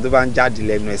 oh, want to ban jáde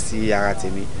lẹ́nu ẹ̀ sí ara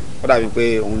tèmi. Ó dàbí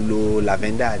pé òun lo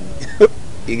lavender ni.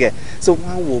 So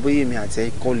one will be me at a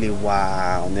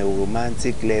on a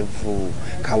romantic level,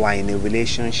 kawa in a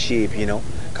relationship, you know,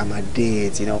 come a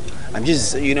date, you know. I'm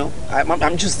just, you know,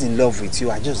 I'm just in love with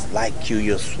you. I just like you,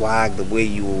 your swag, the way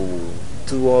you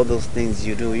do all those things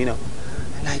you do, you know.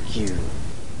 I like you.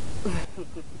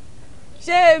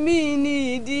 Ṣé mi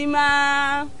ni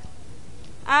ìdìmá?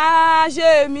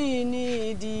 Ṣé mi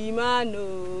ni ìdìmá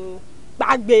no?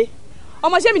 Gbàgbé.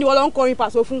 Ọmọ ṣé mi ni wọ́n lọ ń kọrin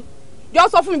pàṣọ fún? Jọ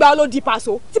sọ fún mi báwo ló di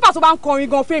pàṣọ tí pàṣọ bá ń kọrin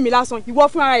gan fún èmi lásán ìwọ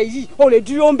fún ara yìí o lè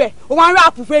dúró ń bẹ o máa ń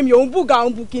ráàpù fún èmi òun bùgà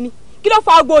òun bù kíní kí ló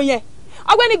fa ọgbó yẹn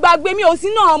ọgbẹ́ni gbàgbé mi ò sí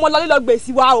náà ọmọ lọlé lọ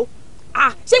gbèsè wa o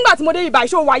ṣé nígbà tí mo dé ibà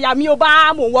ìṣòwò àyà mi ò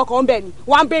bá mò ń wọkọ̀ ń bẹ̀ ni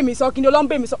wọ́n á ń bẹ̀ mí sọ kíni olóń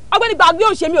bẹ̀ mí sọ ọgbẹ́ni gbàgbé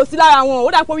ò ṣe mi ò sí lára wọn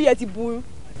ó dà pé orí ẹ ti burú.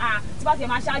 tí bá ti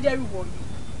máa ṣáájẹ́rù wọ̀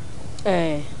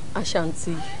ni.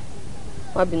 Ashanti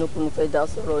má bínú pé mo fẹ́ dá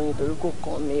sọ̀rọ̀ yín torí kò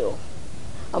kàn mí o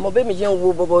àmọ́ bẹ́ẹ̀ mi ṣe ń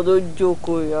wo bọ́bọ́ tó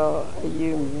jókòó ya ayé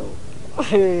mi o.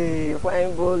 Hey,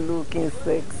 fine boy looking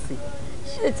sexy.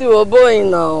 Ṣé tí wọ́n bóyin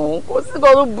náà kò sí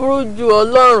kan tó burú ju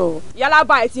Ọlọ́run.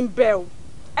 Yálàbá ẹ ti ń bẹ o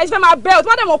ẹ ṣe fẹ́ máa bẹ́ ọ tí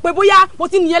wọ́n dẹ̀ mọ̀ pé bóyá mo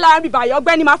ti nìyẹn lára mi báyìí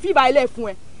ọgbẹ́ni máa fi ìbàyẹ̀ lẹ̀ fún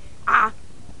ẹ.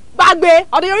 Gbàgbé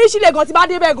ọ̀dọ̀ yorí sílẹ̀ gan ti bá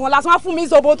dé bẹ́ẹ̀ gan lásán wá fún mi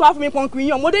zobo tó wá fún mi pọnkì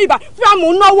yàn mo dé ìbà fún àmọ́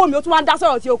ń náwó mi ó tún wá ń dá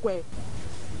sọ̀rọ̀ tí ó kọ ẹ̀.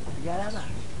 yàrá náà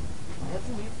ẹ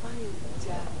fún mi fáyọ̀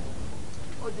ìjà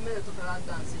ó di mẹ́rin tó fẹ́ràn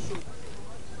gbà sí ṣó.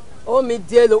 ó mi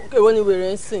díẹ̀ lókè wọ́n ní wèrè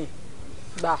ń sìn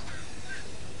gbà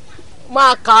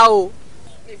máa kà o.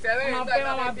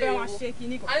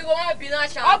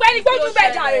 Ọ̀gbẹ́ni gbójú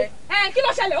bẹ́ẹ̀ jàre kí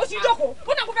ló ṣẹlẹ̀ ó sì jókòó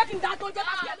ó náà kó fẹ́ kí n da tó jẹ́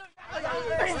láti ẹ lórí.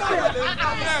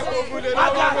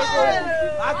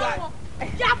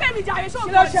 Kí a fẹ́ mi jàre sóògùn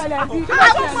kí ló ṣẹlẹ̀ bí kí ló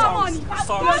ṣẹlẹ̀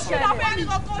kí ló ṣẹlẹ̀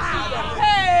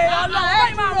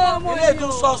ilé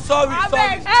tún sọ sọ́ọ̀rì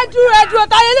sọ́ọ̀rì. ẹ dúró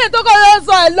táyé lè tó kọ́ ló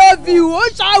sọ ẹ love you ó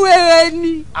ṣàwèrè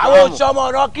ni. àwọn òṣọmọ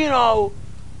ọ̀rọ̀ kíran o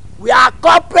we are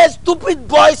corporate stupid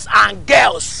boys and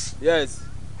girls. yes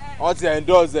wọ́n ti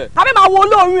endorse ẹ̀. tàbí máa wo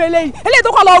olóorun eléyìí tó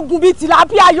kọ́ lọ gùn bíi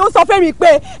tìlápíà yóò sọ fún mi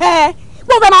pé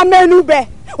mo fẹ́ máa mẹ́nu bẹ̀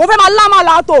mo fẹ́ máa lámà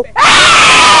látò.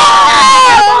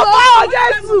 ọ̀pọ̀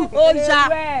Jésù. ó ṣá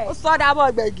ó sọ́dà bọ̀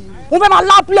gbẹ̀gì. mo fẹ́ máa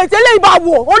lá plate eléyìí bá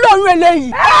wò olóorun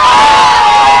eléyìí.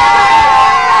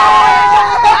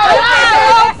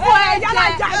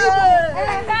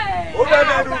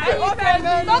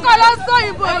 kókó ló sọ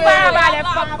ìbò rẹ̀.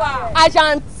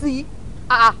 Àṣàǹtì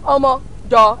ọmọ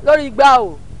jọ lórí igbá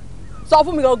o sọ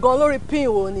fún mi gangan lórí pin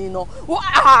wo ni iná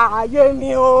ààyè mi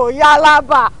ò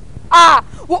yálábà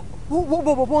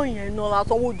bọ̀bọ̀ yẹn náà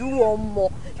látọ̀ wo dúró ọmọ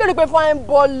ṣé o rí pé fine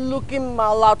boy looking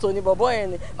man látọ̀ ni bọ̀bọ̀ yẹn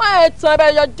ni máa yẹ tán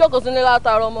ẹbẹ̀ yọ jókòó sí ní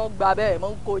látàrọ ọmọ gbà bẹ́ẹ̀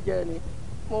mọ̀ ń kó jẹ ni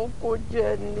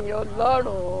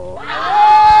Ọlọ́run.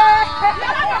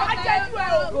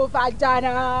 kò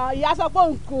fàjànà ìyá sọ pé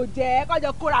òun kò jẹ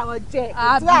kọjọ kóra wọn jẹ.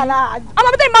 ọmọ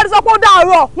bí tẹ́lẹ̀ máa sọ pé ó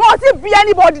dàrọ̀ wọn ò tí bí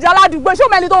anybody jà ládùúgbò ṣé o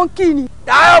mẹ́ni tó ń kí ni.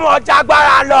 táyọ̀ mọ̀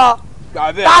jágbára lọ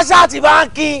táṣà ti bá ń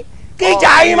kí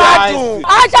kíjà yín má dùn.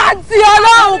 Àṣàǹtì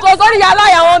Ọlọ́run kò sórí ìyá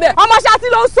aláyàwó bẹ̀. ọmọ Ṣàtì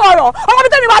ló ń sọ̀rọ̀ ọmọ bí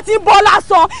tẹ́mi bá ti bọ́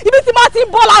lásán ibi tí bá ti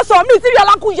bọ́ lásán mi tí bí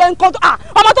ọlá kù yẹ nǹkan tó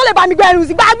ọmọ tó lè bá mi gbẹrù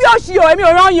sí gbàgbé òṣì o èmi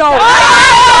ò rán yan o.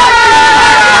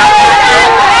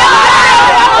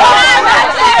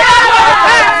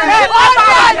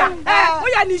 ó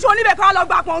yẹ nìṣó níbẹ̀ ká lọ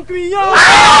gbà pọ̀nkiri yan.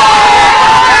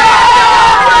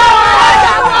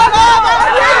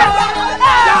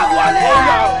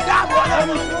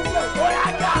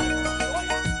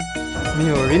 mi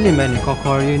ò rí lè mẹ́ni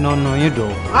kankan rí nánú yín dò.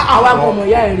 àwa kò mọ̀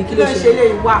ìyá ẹ̀ rí kí ló ṣe lè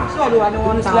wà sọ́ọ̀lù wa ni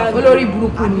wọ́n ń ta olórí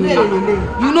burúkú ni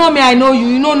you know me I know you,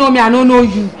 you no know me I no know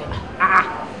you.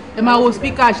 ẹ máa wo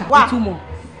speaker ṣàtúmọ̀.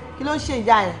 kí ló ń ṣe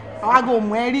ìyá ẹ̀ àwọn aago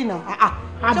òmù ẹ̀ rí náà.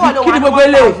 àbí kí ni gbogbo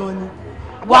ilé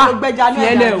wá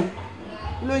fiẹ́lẹ̀ o.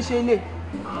 kí ló ń ṣe ilé.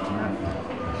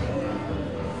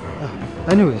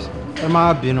 anyways ẹ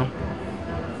má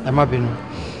bínú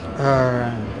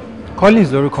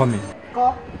Collins lórúkọ mi.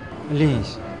 kọ́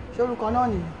Collins. ṣorúkọ náà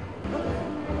nìyí.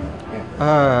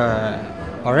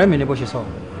 ọ̀rẹ́ mi ní bó ṣe sọ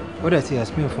ó dẹ̀ ti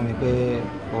explain fún mi pé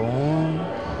òun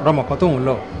rọmọ kan tóun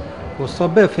lọ kò sọ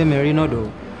bẹ́ẹ̀ fẹ́mi rí náà dò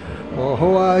ó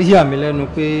wá yà mí lẹ́nu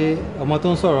pé ọmọ tó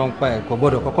ń sọ̀rọ̀ ń pa ẹ̀ kò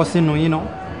gbọ́dọ̀ kọ́kọ́ sínú yín náà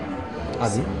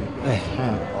àbí.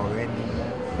 ọ̀rẹ́ ni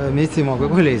èmi ti mọ̀ pé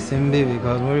kò lè sí ń bí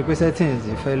because mo rí pé settings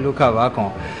fẹ́ ló kàwá kan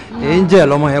èyí ń jẹ́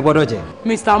lọ́mọ yẹn gbọ́dọ̀ jẹ́.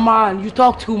 Mr. Man, you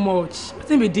talk too much.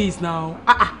 Wetin be this now?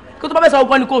 Kí tó bá bẹ́ẹ̀ sọ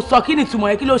ọgbọ́n ni kò sọ kí ni ìtumọ̀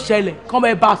yẹn kí ló ṣẹlẹ̀ kí wọ́n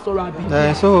bẹ́ẹ̀ bá a sọ̀rọ̀ àbí.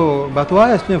 so bàtò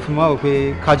wa explain fún mi wá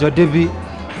pé kájọ débi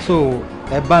so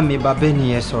ẹ bá mi bá bẹ́ẹ̀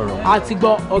nìyẹn sọ̀rọ̀. a ti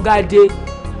gbọ́ ọ̀gá dé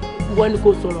ìwọ ni kò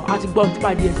sọ̀rọ̀ a ti gbọ́ nípa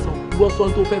díẹ̀ sọ ìwọ sọ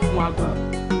tó fẹ́ fún wa gan.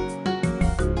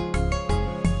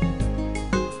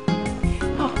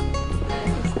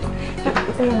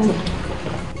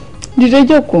 Dìde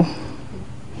jókòó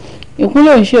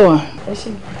ìkúnlẹ̀ ń ṣe wà.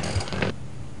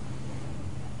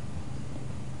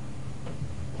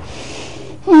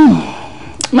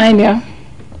 My dear,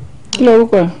 kí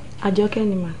lorúkọ ẹ? Àjọkẹ́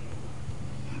ni mà.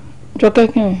 Àjọkẹ́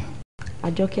kí ni?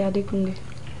 Àjọkẹ́ Adékúnlé.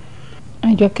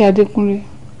 Àjọkẹ́ Adékúnlé.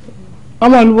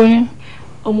 Ọmọ olúwo yẹn?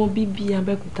 Ọmọ bíbí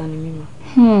Abẹ́òkúta ni mí mà.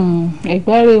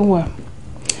 Ẹ̀gbá rẹ̀ wà.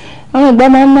 Àwọn ìgbà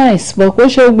máa ń nice but kó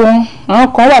ṣe gbọ́n àwọn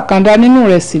kan wà kàńdá nínú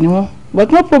rẹ̀ sì ni wọ́n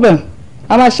but no problem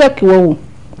a máa ṣẹ́ẹ̀kì wọ wò.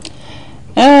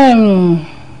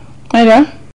 My dear,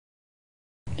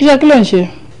 iṣẹ́ kí ló ń ṣe?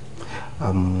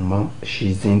 Mom,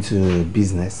 she's into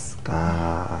business.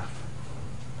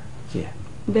 Yeah.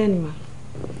 Bẹ́ẹ̀ni ma.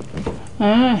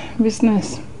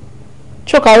 Business.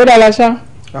 Ṣọ́kàwé dára ṣá.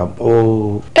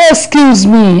 Oh. Excuse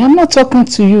me, I'm not talking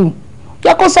to you.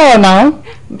 Yẹ kó sọ̀rọ̀ náà.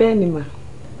 Bẹ́ẹ̀ni ma.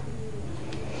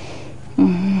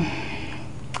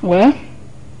 Well,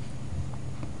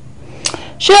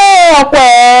 ṣé ọkọ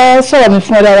ẹ sọ̀rọ̀ mi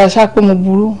fún ẹ dára ṣá pé mo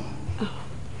burú?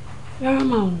 Rárá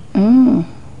mà o.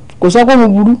 Kò sọ pé mo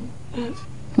burú.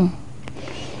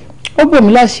 ó bò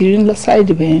mí láṣìírí ní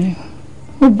sáìdì bẹ́ẹ̀ ni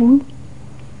ó burú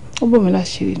ó bò mí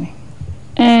láṣìírí ni.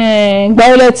 Ìgbà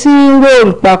wo lẹ tí ń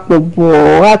roll papọ̀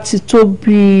bọ̀ á ti tó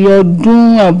bí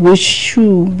ọdún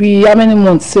àbóṣù bí how many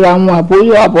months síra wọn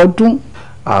àbọ̀dún.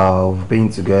 I've been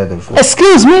together for.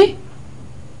 Excuse me.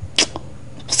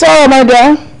 Sorry my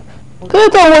dear. Kí ló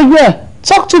tó ń wojú ẹ̀?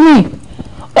 Talk to me.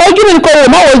 Ojú mi kò lè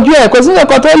má wojú ẹ̀ kò sí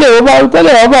nǹkan tó lè wọ́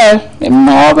bá ẹ̀ èmi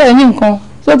máa wọ́ bá ẹ̀ ní nǹkan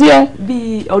tó ti ẹ.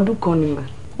 Bí ọdún kan ni mà.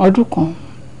 Ọdún kan.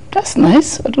 That's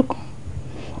nice. Ọdún kan.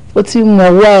 O ti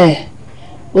mọ̀ wá ẹ̀.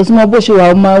 O ti mọ bó ṣe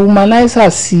wà ọmọ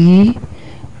womanizer sí.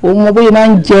 O mọ bó ṣe máa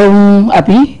ń jẹun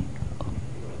àbí?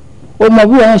 O mọ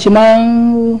bí wọn ṣe máa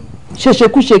ń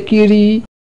ṣèṣekúṣe kiri.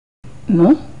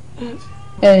 No?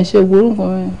 Ẹ ṣe gbòòrò nǹkan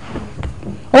ẹ̀.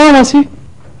 Ọwọ́ wọn sí.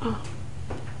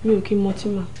 Mi ò kí n mọtí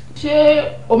mà. Ṣé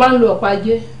o máa ń lo ọ̀pá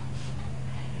ajé?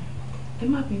 Ẹ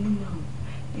má bínú mà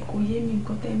o, kò yé mi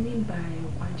nǹkan tẹ́ mí bá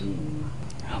ọ̀pá ajé yìí mà.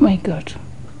 Oh my God.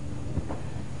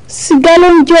 Sìgá ló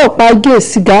ń jẹ́ ọ̀pá ajé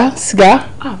sìgá.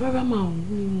 Rárá mà ò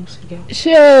ní mu sìgá.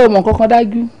 Ṣé o mọ̀ kankan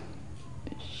dájú?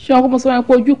 Ṣé wọn kó mọ sọ wọn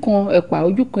pé ojú kan ẹ̀pà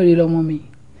ojú kan èrè lọmọ mi?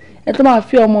 Ẹ tó máa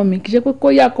fi ọmọ mi kì í ṣe pé kó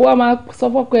yá kó wá máa sọ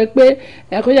fọ́kọ ẹ pé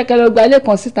ẹ kó yẹ kẹ́ lọ gba ilé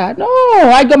kan síta. No,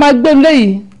 àjọ máa gbé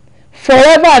léyìí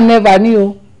forever and never ni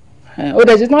o. O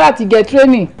dẹ̀ ṣe tán láti get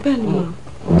training. Bẹ́ẹ̀ni mà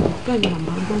máa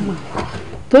gbọ́ mà.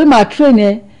 Torí màá train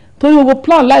ẹ torí gbogbo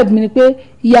plan life mi ni pé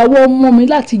ìyàwó ọmọ mi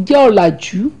láti jẹ́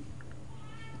ọ̀làjú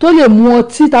tó lè mu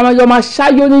ọtí tá a máa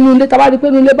ṣáyó nínú ilé tá a bá rí pé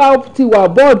nínú ilé bá ti wà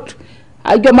board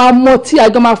àjọ máa mu ọtí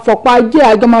àjọ máa fọ̀pá ajé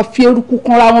àjọ máa fi eruku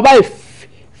kanra wọn báyìí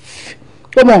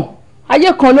tó mọ̀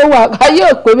ayé kan ló wà ayé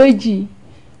ò pé méjì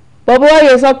bọ́bọ́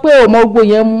wáyé sọ pé ò mọ gbogbo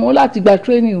yẹn mu ó láti gba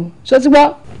training o ṣé ti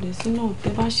gbọ́. Dẹ̀sí náà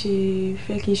tẹ́ bá ṣe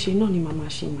fẹ́ kí n ṣe náà ni màmá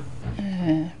ṣe mà.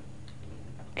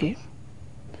 Ok.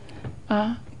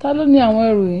 Ta ló ní àwọn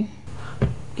ẹrù yìí?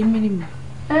 Èmi ni mà.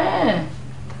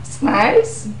 It's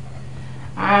nice.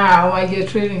 Wọ́n get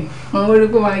training. Wọ́n rí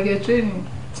pé wọ́n get training.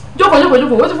 Jókòó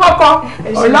ó ti fọ́kọ́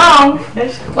ọlọ́run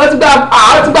ó ti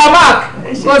gba mark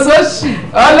kò sóṣì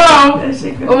ọlọ́run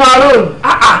ó máa rò.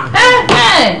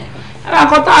 Ẹ̀rọ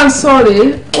kan tá à ń sọ rèé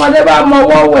wọ́n lè bá mọ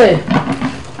wọ́wẹ̀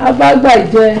abágbà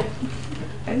jẹ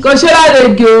kò ṣe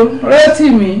lálejò rétí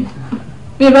mi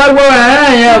bí bá gbọ́ ẹ̀rọ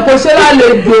yẹn kò ṣe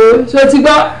lálejò ṣé o ti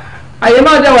gbọ́ àyè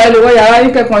náà dẹ̀ wà lè wọ yàrá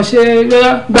yín kẹ́kàn ṣe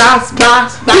gbàgbà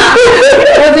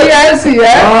ó ti yẹ ẹ́ sì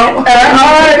ẹ́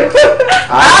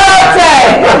àròtẹ̀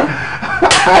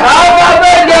ọmọ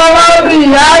méje ọmọ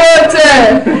bíi àròtẹ̀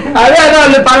àbẹ́ náà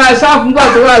lè para ṣáàfù nígbà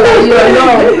tó wà láyé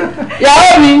ọlọ́run ìyàwó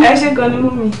mi ẹ ṣe gan ni mú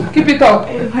mi. keep it up.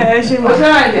 ẹ ṣe ma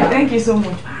thank you so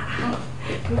much.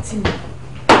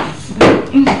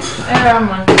 ẹ ra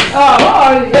ma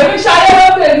èmi ṣayé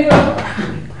lọ́bẹ̀ ni o.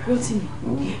 Rotimi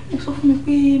mo sọ fún mi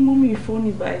pé mọ́mí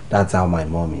funny báyìí. That's how my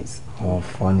mom is. Oh,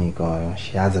 funny girl.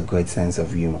 She has a great sense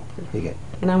of humor. You get?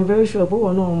 And I'm very sure pé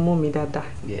wọn náà mọ̀ mi dáadáa.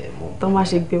 Yeah, mom. Tó máa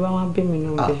ṣe gbé wá wá bẹ́ mi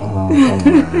náà bẹ́ẹ̀. Come on.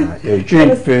 You're a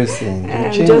drink person.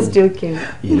 I'm just joking.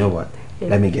 You know what? Yeah.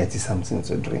 Let me get you something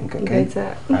to drink, okay?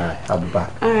 Better. All right, I'll be back.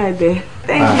 All right, there.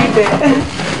 Thank you, there.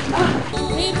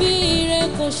 Ibi ire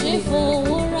kò ṣe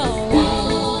fowó rà wá.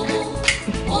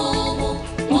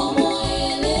 Ọmọ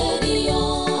Eleniyan,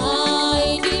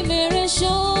 àìdí mèrè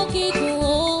ṣókí kù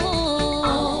ó.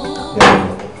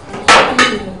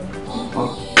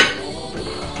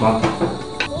 Mom,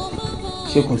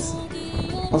 ṣé kò sí?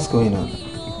 What's going on?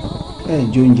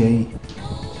 Jó oúnjẹ yìí.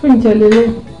 Oúnjẹ lélẹ̀.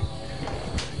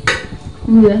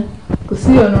 Oúnjẹ kò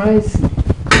sí ọ̀nà ráìsì.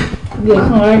 Oúnjẹ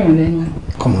fún ọ̀rá èèyàn lẹ́nu.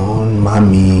 Come on,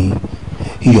 mami.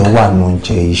 Iyọ̀ wà nù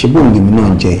oúnjẹ yìí. Ṣé bóun lèmi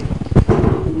náà jẹ?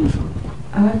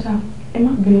 Alájà, ẹ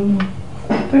má bẹ̀rẹ̀ mọ́.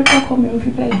 Torí kọ́kọ́ mi ò fi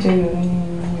bẹ́ẹ̀ jẹ ìrìn ni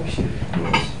mi ò ṣe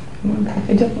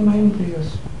fi ẹ jẹ́ kí n máa ń bẹ̀rẹ̀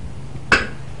ọ̀sùn.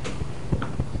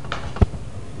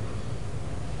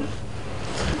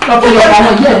 Lọ fi yọ̀pọ̀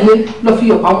àwọn yẹ́ ẹ̀ lé. Lọ fi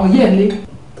yọ̀pọ̀ àwọn yẹ́ ẹ̀ lé.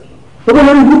 Owó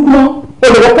lórí burúkú náà.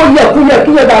 Olùwọ́ kó yẹ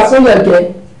kí yẹ bá a sọ́yẹ̀ jẹ.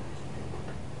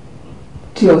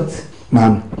 Idiot.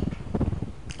 Ma'am,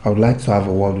 I would like to have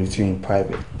a word with you in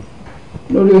private.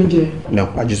 Lórí oúnjẹ. No,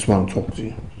 I just want to talk to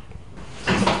you.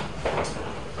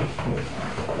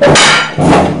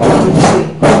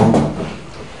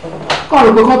 Kọ́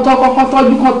pé kọ́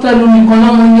tọ́jú kọ́ tẹnu nìkan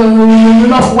náà mo ní ohun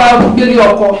náà wá gbélé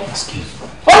ọkọ.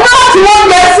 Owó láti wọ́n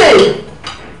gbẹ́sẹ̀.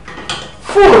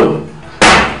 Fúl.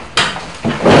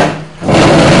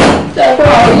 Ṣé ẹ pé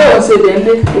àwọn ilé ìwọ̀sẹ̀ lè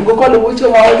lé? Ògo kọ́ lówó tí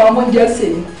wọ́n máa mú jẹ́ sè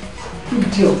ní.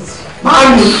 Idiot.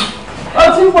 Máàmì. Ó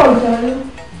ti ń pọ̀ jàre.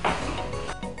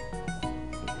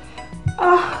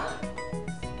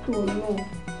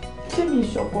 Ṣé mi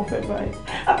ìṣọ̀kan fẹ́ báyìí?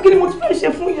 Àbí kí ni mo ti fẹ́ ṣe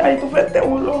fún ìyá yìí tó fẹ́ tẹ̀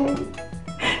wọ́n lọ́rùn?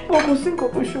 Wọn kò sí nǹkan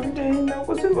tó ṣoúnjẹ yìí náà,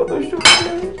 kò sí nǹkan tó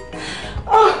ṣoúnjẹ yìí.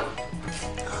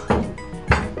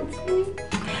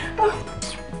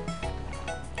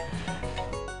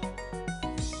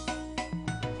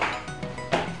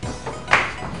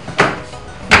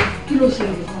 ló ṣe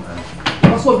nǹkan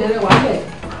ọ̀sọ̀ bẹ̀rẹ̀ wà lẹ̀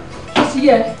ó sì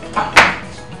yẹ.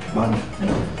 Mami,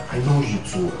 I know you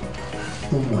too.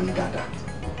 Mo mọ̀ ní dáadáa.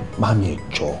 Mami ẹ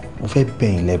jọ̀ọ́, mo fẹ́ bẹ̀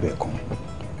yín lẹ́bẹ̀ẹ́ kan.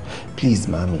 Please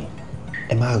mami,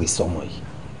 ẹ má rí sọmọ yìí.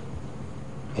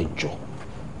 Ẹ jọ̀ọ́.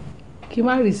 Kí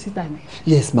má rí síta ni.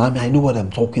 Yes mami, I know what I'm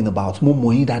talking about. Mo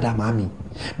mọ̀ yín dáadáa mami.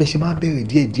 Bẹ́ẹ̀ ṣe máa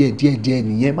bẹ̀rẹ̀ díẹ̀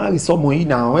nìyẹn. Má rí sọmọ yìí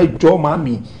náà, ẹ jọ̀ọ́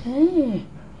mami.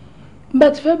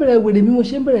 Bẹ́ẹ̀ ti fẹ́ bẹ̀rẹ̀ wèrè mi mo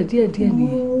ṣe ń bẹ̀rẹ̀ díẹ̀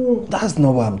nìyẹn. That's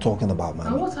not what I'm talking about mami.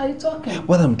 And what are you talking?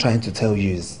 What I'm trying to tell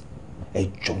you is ẹ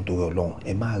jọ̀ọ́ nítorí Ọlọ́run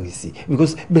ẹ má rí sí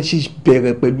because bẹ́ẹ̀ ṣe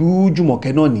bẹ̀rẹ̀ pẹ̀lú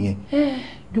Jùmọ̀kẹ́ náà nìyẹn.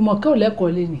 Jùmọ̀kẹ́ ò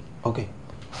lẹ́kọ̀ọ́ lé ni. Okay,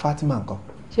 Fatima ńkọ́?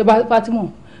 Ṣé Fatima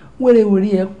wèrè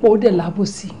ẹ̀ pọ̀ ó dẹ̀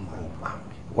lábòsí.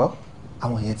 Well,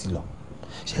 àwọn yẹn ti lọ.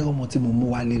 Ṣé ọmọ tí mo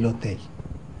mú wálé lọ́tẹ̀ yìí?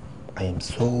 I am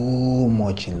so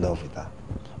much in love with her.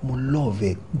 Mo love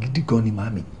ẹ gidi gan ni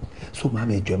màmí. So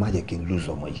màmí ẹ jọ̀ọ́ ẹ má jẹ́ kí n lose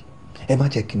ọmọ yìí. Ẹ má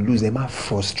jẹ́ kí n lose, ẹ má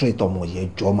frustrate ọmọ yìí ẹ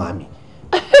jọ̀ọ́ màmí.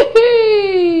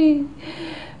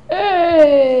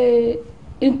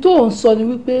 N tó ń sọ ni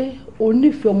wípé o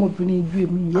nífẹ̀ẹ́ ọmọbìnrin ju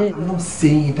èmi yẹn. I'm not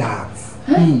saying that.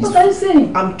 Please. What are you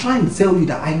saying? I'm trying to tell you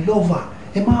that I love her.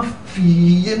 Ẹ má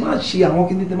ṣe àwọn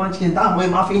kí ni tẹ má ṣe ẹ̀ dáhùn ẹ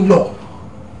má fi ń lọ.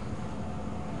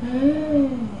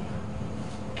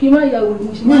 Kí má yà wò ni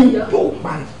mo ṣe máa yà. Oh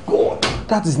my God.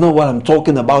 That is not what I'm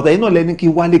talking about. Ẹ̀yin náà lẹ́ni kí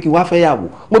n wálé kí n wá fẹ́ yàwó.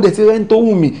 Mo dẹ̀ ti rẹ́ni tó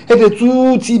wù mí. Ẹ dẹ̀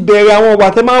tún ti bẹ̀rẹ̀ àwọn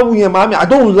ọ̀wà tẹ́ máa wù yẹn màmí. I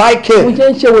don't like it. Mo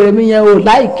ṣe ń ṣe wèrè mi yẹn o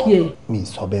like ẹ̀. Mi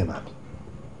sọ bẹ́ẹ̀ màmí.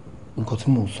 Nǹkan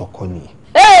tí mò ń sọ kọ́ nìyẹn.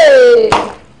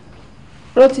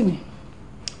 Rotimi,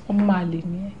 ọmọ àlè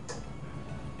ni ẹ.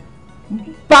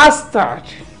 Bastard.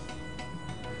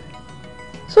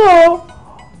 So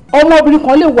ọmọbìnrin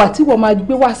kan lè wà tí wọ́n máa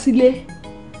gbé wá sílé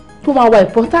tó máa wà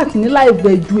important ní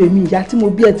láìpẹ́ ju èmi ìyá tí mo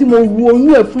bí ẹ tí mo ru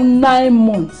oyún ẹ fún 9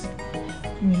 months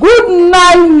good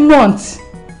 9 months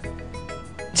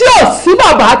tí ò sí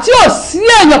bàbá tí ò sí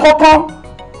èèyàn kankan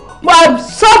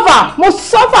mo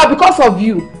suffer because of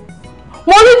you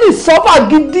mo really suffer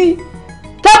gidi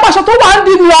tẹ́pàṣọ tó wà ń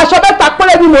di mi aṣọ mẹ́ta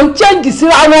péré ni mò ń change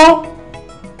síra wọn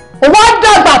ó wá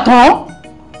dàgbà tán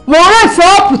mo rẹ̀sẹ̀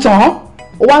ọ̀pù tán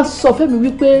ó wá ń sọ fẹ́mi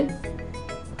wípé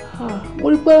mo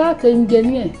rí pé láti ń jẹ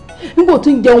ní ẹ̀ nígbà tó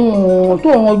ń jẹun tó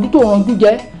rànjú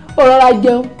jẹ ó rọra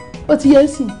jẹun ó ti yẹ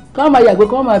sí ká máa yàgbé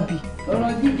ká máa bì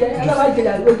rànjú jẹ ọlọ́màjẹ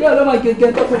yàgbé jẹ ọlọ́màjẹ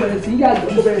jẹ tó kò bẹ̀rẹ̀ sí yàgbé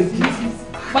kò bẹ̀rẹ̀ sí í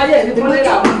báyẹ̀ ní kọ́lé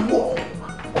rà wọ́n.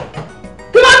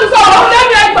 kí wọ́n ti sọ̀rọ̀ ọ̀hún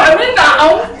lẹ́nu ẹgbàá mi nà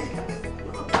áwọn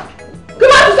kí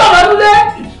wọ́n ti sọ̀rọ̀ ọ̀hún lé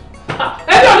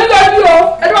ẹbí ò ní lọ bí o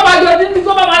ẹbí wọn máa yọ ọdún ní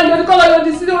tó bá máa yọ ọdún kọ́ lọ yọ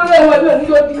ọdún sí orí ẹ̀wọ̀n ẹbí ò ní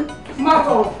yọ ọdún má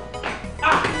sọ̀rọ̀.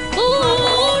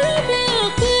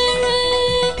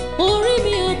 Orí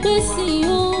mi ò pé sí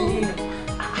o.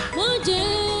 Wọ́n jẹ́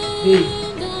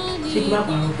ṣé kí n má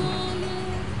parọ́ fún un?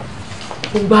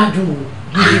 Ó gbádùn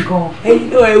gidi gan. Ẹyin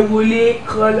náà ẹ wọlé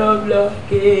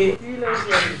kọlọ́blọ́kẹ́.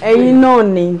 Ẹyin náà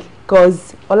ni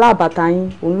cause ọlá àbàtà yín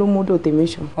òun ló múdò tèmi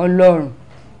sàn. Ọlọ́run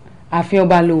àfihàn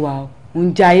ọba ló wà ó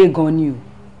ń jayé gan ni o.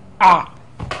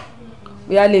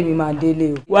 Bóyá lèmi máa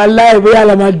délé o. Wàláhì bóyá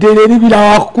la máa délé níbi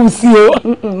làwọn kú sí o.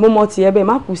 Mo mọ tiẹ̀ bẹ́ẹ̀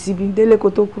má kú síbi délé kó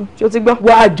tó kú ṣé o ti gbọ́.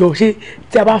 wá àjọ ṣé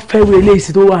tí a bá fẹ́ wo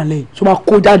eléyìí tó wà lẹ́yìn ṣó máa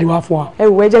kó jáde wá fún wa. ẹ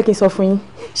wò ẹ jẹ́ kí n sọ fún yín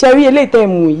ṣe rí eléyìí tẹ́ ẹ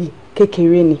mú yìí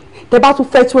kékeré ni tẹ́ bá tún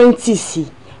fẹ́ 20 sí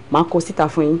máa kó síta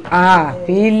fún yín.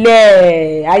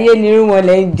 Ilé ayé ni irú wọn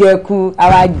lè ń jẹku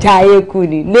ara já ayé kù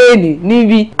ní lẹ́ẹ̀nì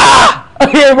níbi.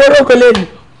 Ọyẹ ìbọn kò lè ní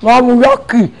máa mú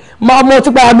yọkì máa mọ tí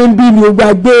báyà mi ń bí mi ò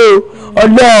gbàgbé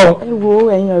ọlọ. ẹ wo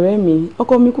ẹ̀yin ọ̀rẹ́ mi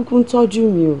ọkọ mi kúkú ń tọ́jú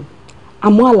mi o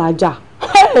àmọ́ alájà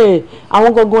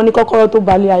àwọn gangan ní kọ́kọ́rọ́ tó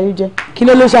balẹ̀ ayé jẹ́. kí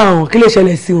ló ṣàwọn kí ló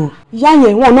ṣẹlẹ̀ sí wọn. ìyá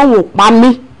yẹn wọn náà wò pa mí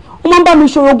wọn máa ń bá mi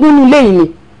ṣorogún nínú ilé yìí ni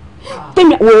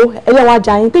tèmi wo ẹyẹ wa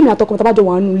jà yín tèmi àtọkùnrin tá bá jọ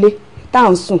wà nínú ilé tá à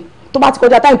ń sùn tó bá ti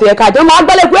kọjá táyì tó yẹ ká jọ máa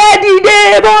gbọ́lẹ̀ pé dìde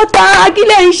bọ́ta kí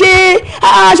lè ń ṣe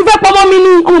àṣùfẹ́ pọ́nmọ́ mi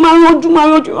ni ọmọ máa ń rọjú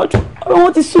ọ̀rọ̀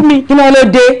wọn ti sú mi. kí ló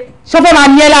dé sọfẹ́ máa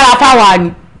ní ẹ lára fáwa ni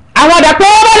àwọn ọ̀dà pé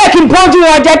wọ́n bọ̀lẹ̀ kí n pọ́njú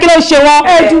wọn jẹ́ kí ló ṣe wọ́n.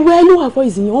 ẹ̀dùnwẹ̀ ló wà fọ́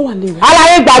ìsìn wọ́n wà lè rẹ̀.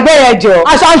 aláyé gbàgbé rẹ jọ.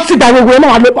 aṣọ à ń sì gbàgbé gbogbo ẹ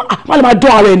náà má lè máa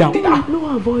dún ara ẹ náà. ló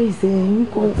wà fọ́ ìsìn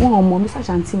wọn ọmọ mi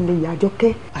ṣàṣàǹtì ń lè yà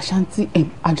àjọkẹ́. àṣàǹtì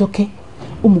àjọkẹ́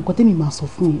ó mọ nǹkan tẹ́mi máa sọ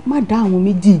fún ẹ má dá àwọn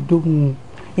méjì ìdóhùn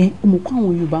ó mọ kó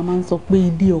àwọn Yorùbá máa ń sọ pé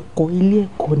ilé ọkọ ilé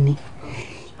ẹ̀kọ́ ni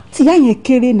tìyá yẹn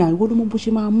kéré náà ìwọ ló mọ bó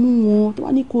ṣe máa mú wọn tó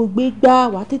bá ní kó gbé gbá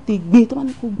wàá tètè gbé tó bá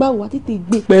ní kó gbá wàá tètè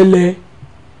gbé. pẹ̀lẹ́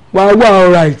wàá wà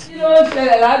alright. kí ló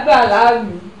ṣẹlẹ̀ lágbàlá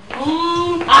mi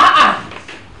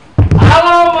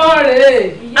àwọn ọmọ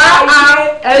rẹ̀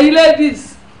ẹ̀yin ladies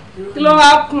kí ló wá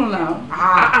kùn náà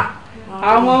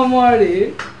àwọn ọmọ rẹ̀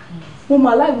mo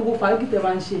máa láì gbogbo fàájì tẹ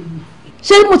máa ń ṣe yìí.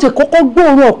 ṣé mo ti kọ́kọ́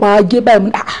gbóòórùn ọ̀pá ajé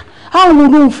báyìí àwọn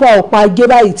olóhùn fa ọ̀pá ajé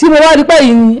báyìí tí mo wá rí pé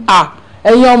yìí ni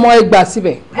ẹ̀yin ọmọ ẹ gbà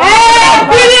síbẹ̀.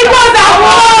 bíní gbọ́dọ̀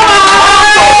wọ́n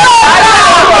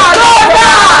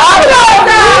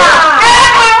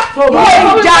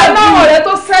ìjà náà rẹ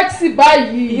tó sẹ́ksì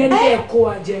báyìí. ìyẹn ní ẹ̀kọ́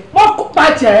àjẹ́. mo kó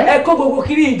bàjẹ́. ẹ̀kọ́ gbogbo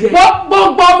kiri ìjẹ́.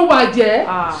 gbogbo ọmọ bàjẹ́.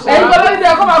 ẹ̀yin gbọ́dọ̀ ní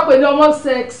ẹ̀kọ́ máa pè ní ọmọ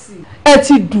sẹ́ksì. ẹ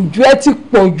ti dùn jù ẹ ti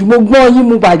pọ̀ jù mo gbọ́n yín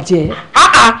mu bàjẹ́.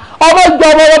 ọmọ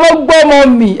gbọ́ ọmọ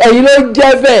mi ẹ̀yin ló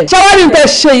jẹ́ bẹ́ẹ̀. ṣáwárì tẹ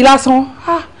ṣe yìí lásán.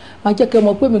 máa jẹ́ kẹ́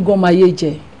mọ̀ pé mi gan máa yé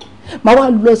jẹ. máa wá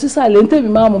lọ sísàlẹ̀ ní tèmi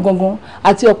máa mú gangan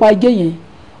àti ọ̀pá ajé yẹn.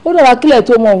 ó dára kílẹ̀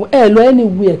tó mọ̀ ẹ lọ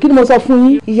anywhere kí ni mo sọ fún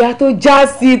yín. ìyá tó já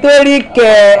sí tó rí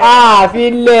kẹ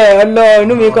àfilẹ̀ ọlọ́run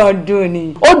inú mi kàn dùn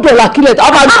ni. ó dọ̀là kílẹ̀ tó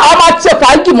a máa tẹ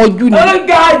fàájì mọ́jú ni. ó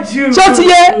ga jù. ṣó ti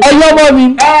yé ẹ̀yin ọmọ mi.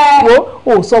 wo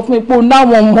ò sọ fún mi pé o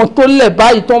náwọn ọmọ tó lẹ̀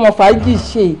báyìí tó ọmọ fàájì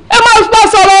ṣe. ẹ má bá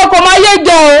sọ̀rọ̀ kò máa yé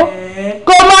jẹ o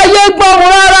kò máa yé gbọ́n mu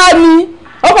rárá ni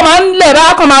ó kàn máa ń lẹ̀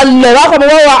rárá kàn máa lẹ̀ rárá kàn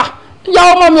máa wá ìyá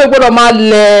ọmọ mi ò gbọ́dọ̀ máa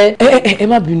lẹ̀. ẹ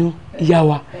má bínú ìyá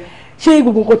wa ṣé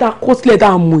gbogbo nǹkan tá a kó sílẹ̀ tá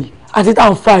a mú yìí àti tá a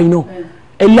ń fa iná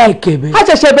ẹ láìkẹ́ bẹ́ẹ̀. a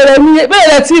ṣẹ̀ṣẹ̀ bẹ̀rẹ̀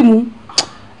rẹ̀ tí mú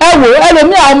ẹ wò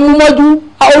ẹlòmíì àmúmọ́jú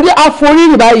orí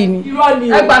àforírì báyìí ni.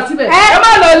 ẹ gbà síbẹ̀ ẹ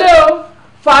má lọ lé o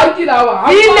fàájì là wà.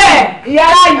 ilẹ̀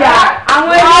ìyára ìyá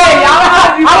àwọn ilé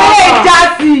àwọn ìjà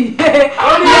sí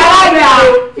ìyára ìyá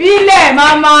ilẹ̀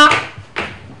mama.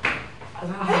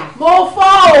 mo fọ́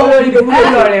òun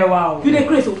ìdèkúrò rẹ̀ wà o. you dey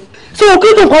craze o. so kí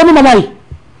ló kọ́ ọ́ ní mama yìí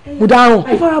mo dáràn.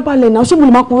 ìfarabalẹ̀ náà ṣé mo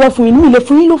lè máa purọ́ fún yín ní ilé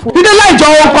fún yín ló fún. dídé láì jọ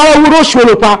ohun pa owó lóṣù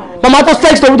olùpa màmá tó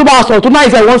sex tó bá a sọ̀rọ̀ tó náà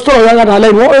ìfẹ́ wọn sọ̀rọ̀ yára dáa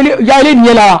lẹ́nu ya ilé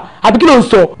nìyẹn lára àbí kí ló ń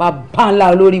sọ. bàbá ńlá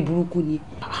olórí burúkú ni.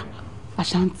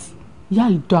 Àṣàntì ìyá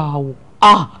ìdá o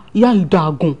ìyá ìdá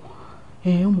gan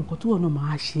ọmọ nǹkan tó wọ̀ náà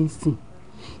máa ṣe ń sìn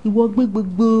ìwọ gbé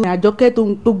gbogbo Àjọkẹ́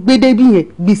tó gbé débí yẹn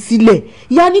gbé sílẹ̀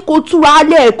ìyá ní kò túra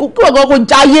lẹ̀ kó kí ọ̀gọ́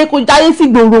kó jáyé sí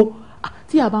gbòòrò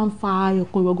tí a bá ń fa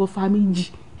ẹ̀kan ìwọ̀gọ́ fa méjì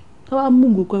ká wá mú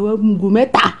gòkò ẹwà mú gò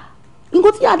mẹ́ta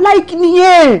nǹkan tí a láìkí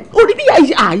nìyẹn orí bí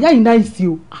àyà yìí náà sí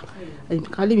o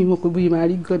kálí mi mọ̀ pé bóyá máa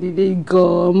rí gan dédé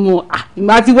gan mọ̀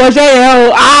ìgbà tí wọ́n ṣe yẹn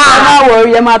o aláwọ̀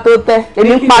orí ẹ máa tó tẹ́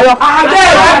èmi ń parọ́.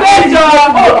 àbẹ́jọ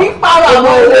ò kí parọ́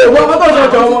àwọn òwò ọmọ tó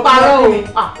ṣọjọ ọmọ parọ́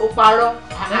o parọ́.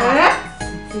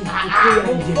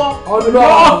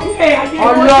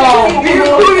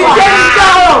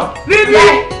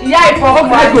 ìyá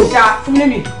ìfọwọ́gbà ìjà fún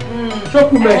mímì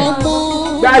ṣókù mẹ́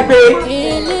gbàgbé.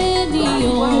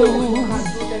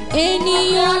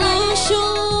 ènìyàn láṣọ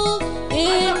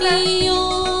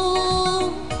ènìyàn.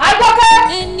 Àjọkẹ́.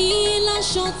 ẹni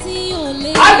láṣọ tí ò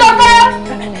lè. Àjọkẹ́.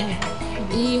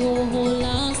 ìhòòhò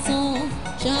lásán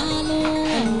ṣáló.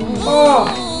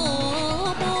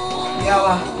 ìyá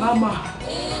wa mama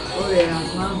ó rẹ̀ ra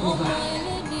máa ń bọ̀ bá.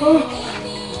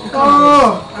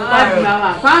 mama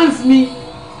fans mi.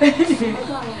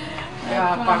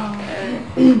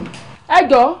 ẹ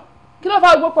jọ kí ló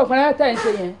fà gbọ́ pẹ̀fẹ́ rẹ̀ tẹ̀ ń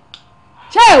ṣe yẹn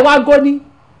ṣé ẹ̀ wá goni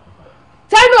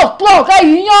 10 o'clock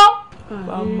ẹ̀yìn yán.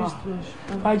 mama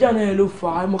ajá náà ló fà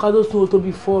á mọ̀ká tó sún o tó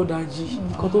bí 4 ìdájí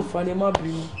nǹkan tó fà á ní ẹ má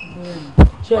bínú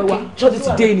ṣé ẹ wá ṣọ́ọ̀tì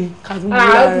ti dé ni káàtì mú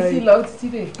ó ti ti lọ ó ti ti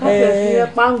dé. káfíńsì ẹ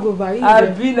pango báyìí.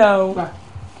 àbí náà o.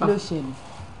 kí ló ṣẹlẹ̀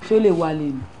ṣé ó lè wà lè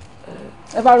ní.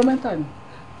 environmental ni.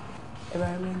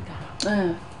 environmental.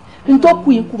 n tó kù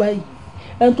yín kú báyìí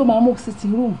ẹni tó máa mú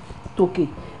sitting room tòkè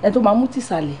ẹni tó máa mú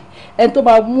tìsàlẹ̀ ẹni tó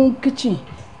máa mú kitchen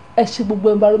ẹ ṣe gbogbo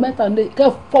environmental ní kẹ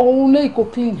fọwọ́n lé ìkó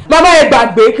clean. mama ẹ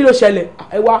gbàgbé kí ló ṣẹlẹ̀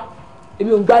ẹ wá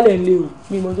èmi ò ń gbálẹ̀ ńlẹ̀ o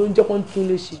mi ìmọ̀ tó ń jẹ́ kó ń tún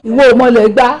lè ṣe. ìwọ ò mọlẹ̀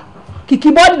gbá kìkì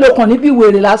bọ́ọ̀dì ló kàn níbi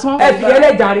ìwèrè lásán. ẹ fi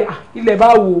ẹlẹ́jàre ilẹ̀ bá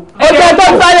wo. ẹgbẹ́ tó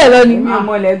ń gbálẹ̀ lọ ni. mi ò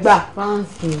mọlẹ̀ gbà.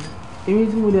 fáǹsì èmi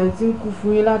tí mo dẹ̀ ti ń kú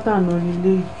fún yín látànà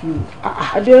nílé ìjò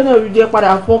adéyẹ náà rí jẹ́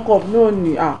padà fọ́kọ̀ náà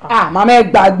ni. màmá ẹ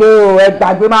gbàgbé o ẹ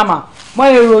gbàgbé màmá mọ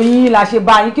ìròyìn la ṣe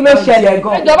bá yín kí ló ṣẹlẹ̀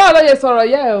gan. ìjọba ló yẹ sọ̀rọ̀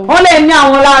yẹ o. wọ́n lè ní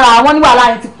àwọn lára àwọn níwà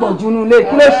láyé ti pọ̀ jù nù lé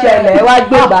kí ló ṣẹlẹ̀ ẹ wá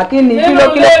gbé ìgbà kí ni kí ló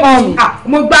kàn mí.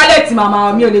 mo gbálẹ̀ tí màmá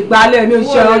mi ò lè gbálẹ̀ mi ò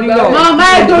ṣe ọ rírọ̀. màmá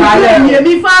ẹ tó ṣe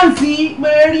èmi fáǹsì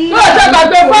pé rí. yóò ṣe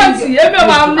gbàgbé fáǹsì èmi ò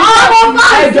máa mú. àwọn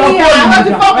fáǹsì àwọn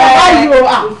ti fọ́kọ̀ báyìí o.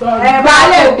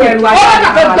 gbálẹ̀ pẹ̀lú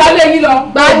àjàkálẹ̀. ó gbálẹ̀ yín lọ.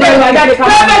 gbálẹ̀ jáde ká.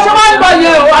 bẹ́ẹ̀ ṣe máa ń lọ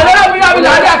yẹn o àlọ́ mi náà mi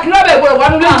náà rí àkírọ́bẹ̀ ìgbọ̀rọ̀ wà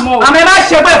nílé ìmọ̀ o. àmì ẹ má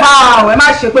ṣe pé fáwa o ẹ má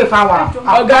ṣe pé fáwa.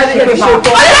 ọ̀gá ni ẹ ti ṣe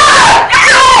tọ́.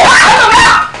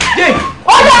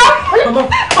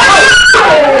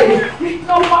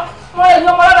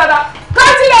 ọmọ dáadáa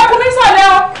káàtì lẹkùn nísàlẹ̀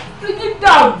ọ rígí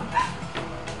dàm.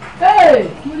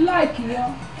 mo láìkì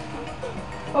wọn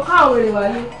ọkọ àwọn èrè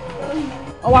wálé.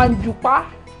 wọ́n wá ń jupá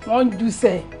wọ́n ń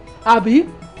jusẹ̀ àbí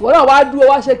wọ́n náà wá dúró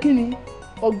wá ṣe kí ni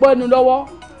ọgbọ́nu lọ́wọ́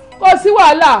kò sí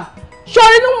wàhálà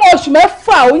sọ́rí níwọ̀n oṣù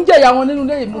mẹ́fà oúnjẹ ìyá wọn nínú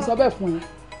ilé yìí mo sọ bẹ́ẹ̀ fún yín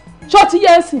ṣọ́ ti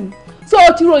yẹ́ ẹ̀sìn tí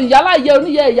o ti ròyìn yálà yẹ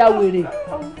oníyẹ ìyá wèrè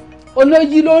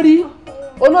olóyí lórí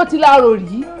olótìláàrò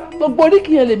rí gbogbo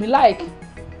oríkì yẹn lèmi láìkì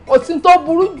òsín tó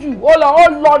burú jù ó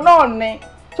lọ náà ni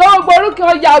ṣé wọ́n gbọ́ oríkì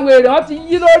wọn ya wèrè wọn ti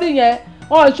yí lórí yẹn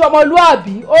wọn ò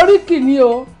ṣọmọlúàbí oríkì ni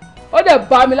o ó dẹ̀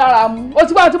bá mi lára mu ó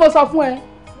ti gbà tí mo sọ fún ẹ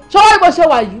ṣọwọ́ ìbò ṣe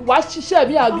wà yìí wàá ṣiṣẹ́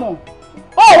bí àgbọ̀n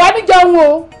ó wà ní jẹun o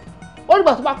ó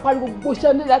nígbà tó bá parí gbogbo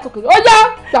iṣẹ́ nílẹ̀ àtòkèrè ó yá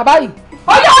bàbá yìí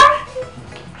ó yá.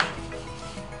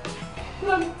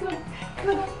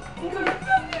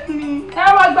 ẹ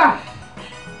wá gbà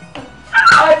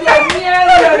ẹbí ẹbí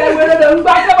ẹrọ rẹ wẹrẹ ń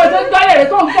gbá sẹ́wọ̀n tó ń gbálẹ̀ rẹ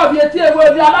tó ń pọ̀ bí etí ewu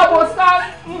ẹbí alábọ̀sá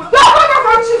tó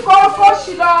kọ́kọ́ ṣì kọ́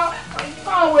ṣì lọ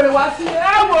káwọn wèrè wá sí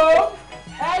ẹ wò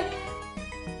ẹ.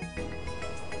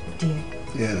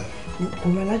 díẹ̀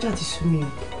ọ̀rọ̀ alájà ti sú mi o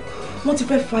wọ́n ti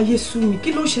fẹ́ fàyè sú mi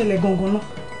kí ló ṣẹlẹ̀ gangan náà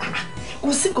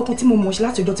kò sí nǹkan kan tí mo mọ̀ ṣe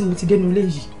láti ọjọ́ tí mo ti dénú ilé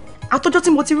yìí àtọjọ́ tí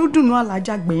mo ti rí dùnú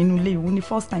alájà gbẹ̀yìn inú ilé ìwú ni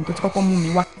first time tó ti kọ́kọ́ mú mi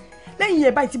wá lẹ́yìn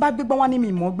yẹn báyìí tí bá gbégbá wá ní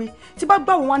mi mọ̀ gbé tí bá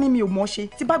gbá wọn wá ní mi ò mọ̀ ṣe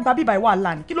tí bá gba bíbá ìwà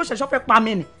àlà ni kí ló ṣẹ̀ṣọ́ fẹ́ pa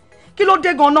mí ni kí ló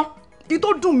dé gan-an èyí tó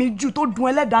dùn mí jù tó dùn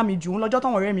ẹlẹ́dàá mi jù ń lọ́jọ́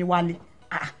táwọn ọ̀rẹ́ mi wálé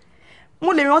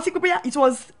mo lè rántí pé it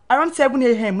was around 7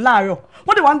 a.m. láàárọ̀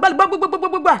wọ́n dẹ̀ wá ń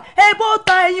gbàgbà ẹ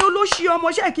bọ́ta ẹ̀yin olóṣì ọmọ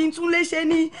ṣé kí n tún lè ṣe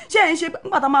ni ṣé ẹ̀ ń ṣe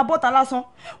nígbà tá a máa bọ́ta lásán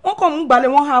wọ́n kàn ń gbalẹ̀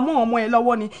wọ́n ha mọ́ ọmọ ẹ̀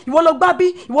lọ́wọ́ ni ìwọ lọ gbá bí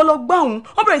ìwọ lọ gbá òun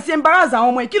wọ́n bẹ̀rẹ̀ sí embarrass àwọn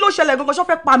ọmọ ẹ̀ kí ló ṣẹlẹ̀ gangan ṣọ́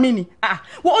fẹ́ pa mí ni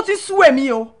wọ́n ó ti sú ẹ̀mí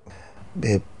o.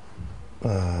 babe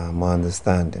mo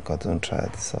understand nǹkan tó ń try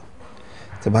àti sọ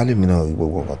tí bá lè mi náà rí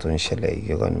gbogbo nǹkan tó ń ṣẹlẹ̀ yìí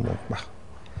irọ́ ni mo pa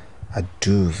I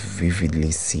do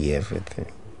vividly see everything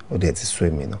ó dẹ̀ ti sú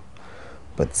èmi náà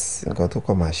but nǹkan tó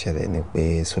kọ́ máa ṣẹlẹ̀ ni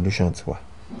pé solution ti wà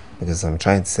because I'm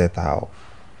trying to set out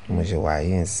mo ṣe wà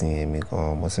yìí nsìn èmi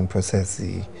gan mo ti ń process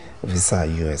visa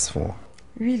US fún wọn.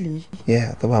 Really?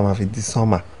 Yeah, tó bá máa fi di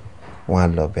summer wọn á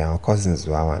lọ bẹ̀ àwọn cousins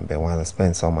wa wà bẹ̀ wọn á lọ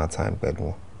spend summer time pẹ̀lú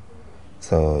wọn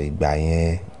so ìgbà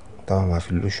yẹn tó bá máa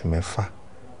fi lóṣù mẹ́fà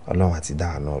ọlọ́run àti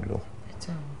dáhà náà lò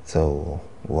so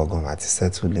wọ́n gan àti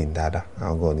settle in dáadáa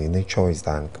àwọn gan ní ní choice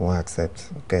than kí wọ́n accept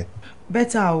okay.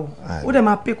 Better o ó dẹ̀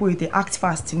máa pé kó tètè act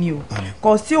fast ni o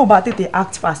kò sí ò bá tètè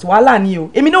act fast wàhálà ni o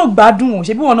èmi náà gbádùn o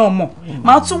ṣe bí wọn náà mọ̀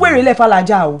máa tún wèrè lẹ́fà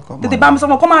lájà o tètè bá mi sọ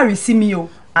fún ọ kó má rí sí mi o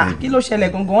kí ló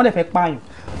ṣẹlẹ̀ gangan wọ́n lè fẹ́ pààyàn.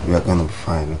 You are gonna be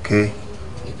fine, okay?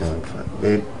 You're gonna be fine,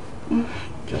 babe.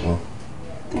 Jọ̀wọ́.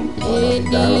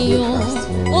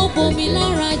 Ènìyàn ó bomi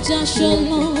lára jaṣọ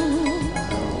lọ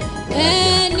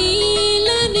ẹni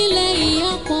lẹ́ni lẹ́yìn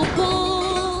àpọ̀pọ̀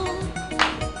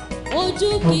ojú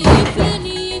kì í fẹ́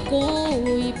ní kò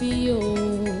ibi o.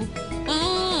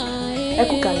 Ẹ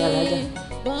kú kàlẹ́ alájà.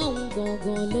 Báwọn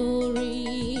gangan lórí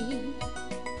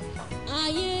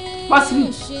ayé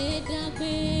ṣe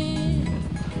dágbé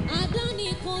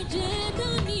àdánìkan jẹ́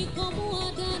dánìkan mú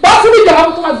àdánìkan. Bọ́sí mi jà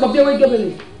wọ́n tó máa gbọ́ bí ewé gébele.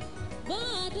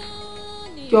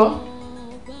 Jọ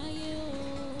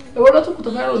èwo ló tún kù tó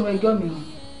fẹ́ rònú ẹjọ́ mi hàn.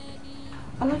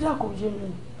 Alájà kò yé mi.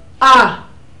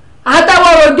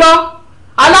 Àtàwọn òròjọ́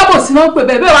alábòsí náà ń pè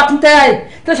bẹ́ẹ̀ wá tún tẹ́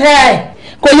ẹ̀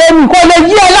kò yé mi kò lè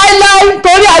yí ẹ láíláí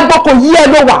torí àgbọ̀ kò yí ẹ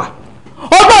ló wà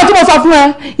ọgbọ́n tí mo sọ fún ẹ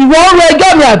ìwọ ń ro ẹjọ́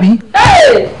mi àbí.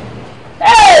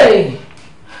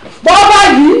 bọ́ọ̀bá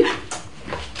yìí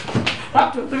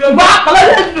bá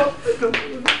ọlọ́dẹ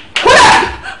kúlẹ̀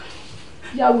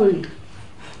yàwó rẹ̀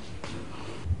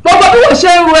gbogbo bí wọ́n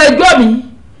ṣe ń ro ẹjọ́ mi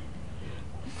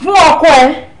fún ọkọ ẹ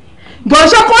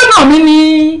jọ̀ọ́ṣẹ́ kó nà mí ni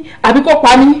àbí kó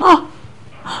pa mí.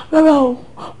 Rárá o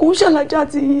kò ń ṣàlájà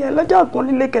ti ẹlẹ́jà kan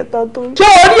lílé kẹta tó. ṣé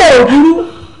orí ẹ̀ ò burú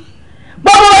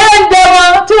gbogbo ẹ̀ ń jẹ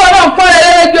wọn tí wọn náà ń fọ́n ẹ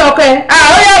lẹ́gbẹ̀ẹ́ ọkọ ẹ̀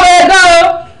àwọn yàwó ẹ̀ gan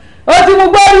o ti mú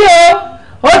gbọ́ rí o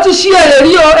ó ti ṣí èrè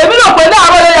rí o èmi náà pẹ̀lú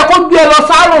àwọn ẹlẹ́yẹ kó gbé ẹ lọ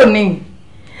sáró ni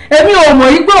èmi ò mọ̀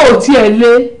yí pé ò tiẹ̀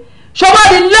lé ṣọba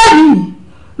ni lẹ́yìn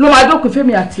ló máa dókun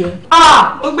fẹ́mi àti ẹ.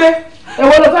 ó gbé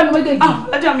èwo ló fẹ́ mi méjèèjì.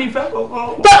 alájà mi ìfẹ́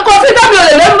kọ̀ọ̀kan. kò sí dábì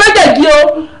olè lẹ́nu méjèèjì o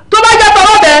tó bá jẹ́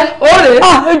tọwọ́ bẹ ó rè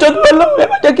é. ẹjọ́ tó lọ lọ́wọ́ ẹ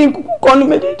má jẹ́ kí n kúkú kọ́ ní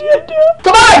méjèèjì ẹ̀dẹ́. tó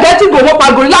bá lè jẹ́ tí gòwó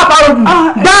pagòrì láàpárò jù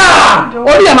dáa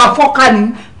orí ẹ̀ máa fọ́ká ni.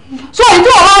 so èyí tí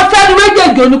wọ́n máa fẹ́ ní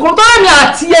méjèèjì oníkan tó rẹ̀mí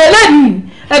àti ẹ lẹ́yìn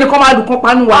ẹnìkan máa dùn kan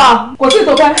panu wa. kò sí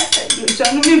tó fẹ́.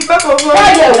 ìṣàánú mi ìfẹ́ kọ̀ọ̀kan.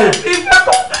 ẹ yẹ wò. ìfẹ́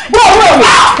kọ̀ọ̀kan. bó o wò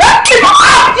wò.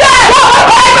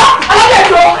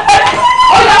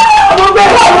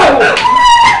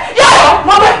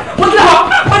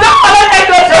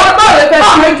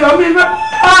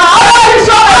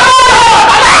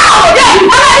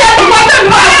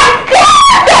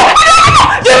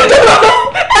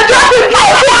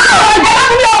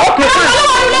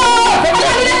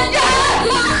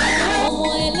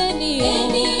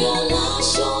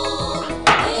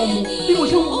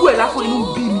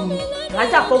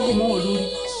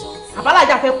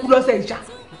 àbálájà fẹ́ kú lọ́sẹ̀ ìṣá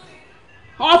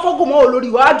àwọn fọ́gùn mọ́ olórí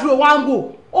wàá dúró wá ń gò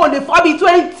ó lè fọ́ bíi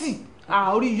 20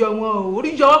 orí yọ wọn o orí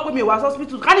yọ wọn pé mi wá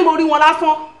sọ́sìpítù ká ní mo rí wọn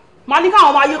lásán máa ní káwọn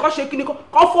ọmọ ayé kọ́ ṣe kíni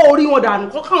kọ́ fọ́ orí wọn dànù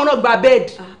kọ́ káwọn náà gba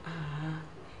bẹ́ẹ̀dì.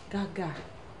 Gaga,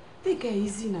 take it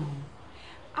easy now.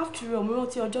 After all, mo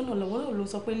rántí ọjọ́ náà lọ́wọ́ ló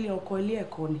sọ pé ilé ọkọ ilé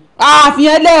ẹ̀kọ́ ni.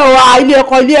 Àfihàn lẹ́ o ilé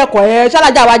ẹ̀kọ́ ẹ̀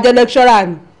ṣálájà wa jẹ́ lecturer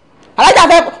ni. Alájà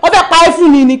fẹ́ pa ẹ́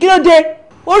fún ni kí ló dé?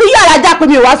 Orí yà alájà pé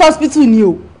mi ò wá sí hospital ni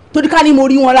o. Torí ká ní mo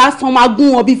rí wọn lásán máa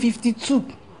gún wọn bí 52.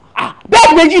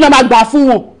 Bẹ́ẹ̀ méjì náà máa gbà fún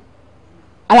wọn.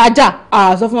 Alájà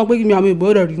sọ fún wọn pé kí mi àmì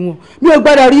ìgbọ́dọ̀ rí wọn. Mi ò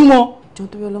gbọ́dọ̀ rí wọn. Jọ̀ọ́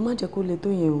torí Ọlọ́run má jẹ́ kó le tó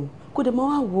yẹn o. Kó dẹ̀ mọ́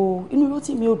wá wo inú ló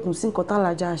tì mí ò dùn sí nǹkan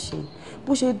tálájà ṣe.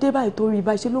 Bó ṣe dé báyìí tó rí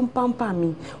báyìí ṣe ló ń pàmpà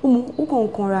mi. Ó kàn ń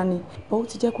kanra ni. But ó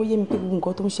ti jẹ́ kó yé mi pé gbogbo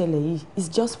nǹkan tó ń ṣẹlẹ̀ yìí is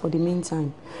just for the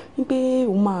meantime. Ní pé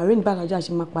òun máa rẹ́ nígbà lájà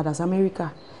ṣe máa padà sí Amẹ́ríkà.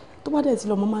 Tó bá dẹ̀ ti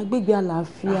lọ mo máa gbégbé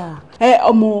àlàáfíà.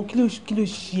 Ọmọ kí ló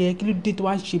ṣe ẹ́ kí ló dé tó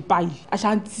wá ń ṣe báyìí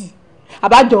Àṣàntì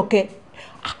Àbájọkẹ́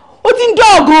ó ti ń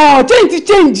dọ̀ gan-an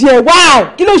change ẹ̀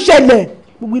wá kí ló ṣẹlẹ̀.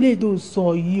 Gbogbo ilé tó ń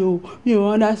sọ yìí o mi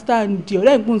ò understand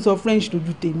ọ̀rẹ́ ìpín sọ French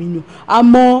lójú tèmi ni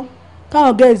àmọ́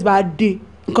táwọn girls bá dé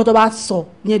nǹkan tó bá sọ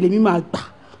yẹn lèmi máa gbà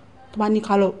tó bá ní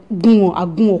ká lọ gún wọn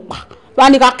àgún wọn pa tó bá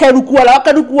ní ká kẹrùkú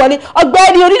wọlé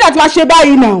ọgbẹ́ni onídàá tí wàá ṣe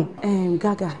báyìí náà.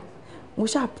 Gaga mo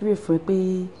ṣáà pray fún ẹ pé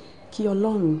kí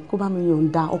Ọlọ́run kó bá mi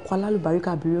yọ̀ǹda ọkọ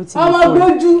alálùbáríkà bí ó ti ń fọ. ọmọ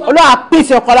gbójú Ọlọ́run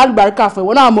pèsè ọkọ alálùbáríkà fún ẹ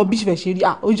wọn náà mọ bí ìfẹ́ ṣe rí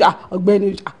ọgbẹ́ni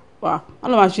wọn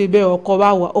lọ máa ṣe bẹ́ẹ̀ ọkọ bá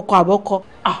wà ọkọ àbọ̀kọ.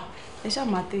 Ẹ ṣáà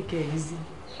máa take it easy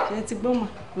ṣe ti gbọ́ mà.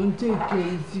 ó ń take it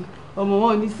easy ọmọ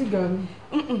wọn ní sìgá mi.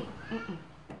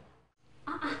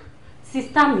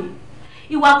 Sista mi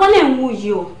ìwà kọ́ lè mú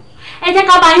yìí o ẹ jẹ́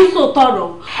ká bá yín sòótọ́ ọ̀rọ̀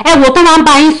ẹ wò tó máa ń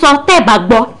bá yín sọ tẹ́ ẹ bá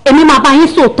gbọ́ èmi máa bá yín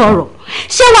sòótọ́ ọ̀rọ̀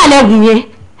ṣé wà lẹ́wù yẹn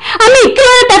àmì kí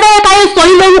ló ń tẹ́ fẹ́ẹ́ káyé sọ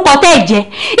yín lórúkọ tẹ́ ẹ jẹ́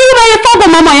irú bẹ́ẹ̀ fọ́gbọ̀n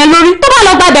mọ́mọ́ yẹn lórí tó bá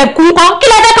lọ gbàdẹ̀ kú kọ́ kí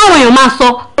lẹ fẹ́ káwọn èèyàn máa sọ.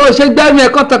 ó ṣe gbẹ́rù ẹ̀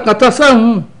kọ́tọ̀kọ́tọ̀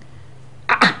sọ́hún.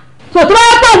 tòtò bá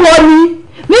pẹ̀ wọ ni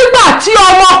nígbà tí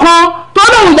ọmọ kan tó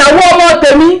lóun ìyàwó ọmọ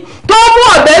tèmi tó mú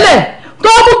ọ̀bẹ́lẹ̀ tó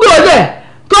mú gbòòlẹ̀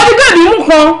tó ní kébì mú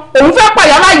kan òun fẹ́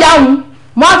pàyà láyà òun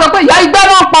mo á sọ pé ìyá igbá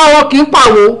náà pa ọ kì í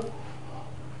pàwó.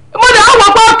 mo lè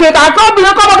wọ́n pọ̀ òkè tàbí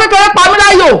obìnrin kọ́mọ kékeré pa mí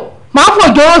láyò máa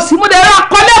fòjò sí mo lè rà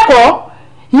kọ́lẹ́kọ̀ọ́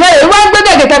ìyẹn èrò ń gbé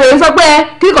gẹ̀gẹ̀ tẹ̀lé sọ pé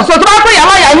kí kò sọ tó bá pé ìyá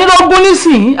láyà yín ló gún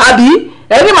nísìnyí àbí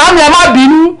ẹni màámi ẹ má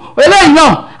bínú eléyìí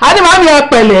náà àní màámi ẹ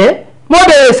pẹ̀lẹ́ mo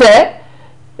bèrè sẹ́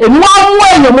èmi wá mú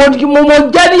èèyàn mo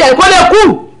jẹ́ níyà kó lè kú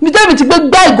ní tẹ́mi ti gbé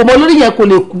gbá ìgòmọ lórí yẹn kò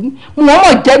lè kú mo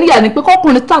mọ̀ jẹ́ níyà ni pé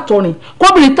kọ́kùnrin tàtọ̀rìn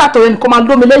kóbìnrin tàtọ̀rìn nìkan máa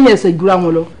lómi lẹ́yìn ẹsẹ̀ ìjura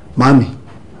wọn lọ. Mami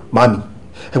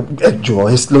ẹ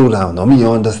jọ̀ọ́ ẹ slow down na mi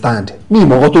yẹn understand mi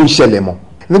ìmọ̀ ọkọ tó ń ṣẹlẹ̀ mọ́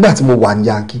nígbà tí mo wà ní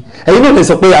Yankee ẹ̀yin náà lè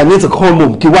sọ pé I need to come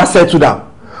home kí wá settle down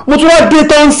mo tún wá dé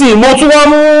tọ́ǹsì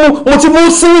mo ti mú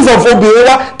series of obìnrin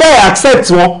wá tẹ́ ẹ̀ accept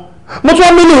wọn mo tún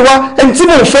wá mílì wá ẹni tí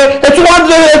mo fẹ́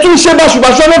ẹ tún ṣe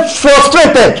báṣubàṣu ẹ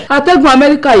frustrated. atẹ́gùn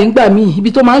Amẹ́ríkà yìí ń gbà mí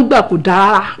ibi tó máa ń gbà kò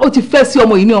dára ó ti fẹ́ sí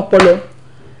ọmọ yìí ní ọpọlọ.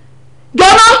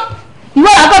 jọ́nà ìwé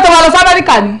ìyàtọ̀ tó máa lọ sí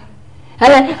Amẹ́ríkà ni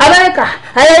Amẹ́ríkà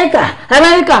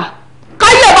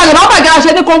káyé ẹ̀ bá lè má bàjẹ́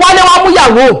aṣẹ ní kan wálé wá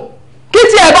múyàwó kí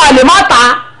tí ẹ̀ bá lè má ta.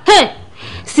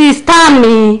 Sister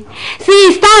me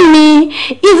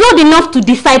is not enough to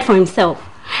decide for himself.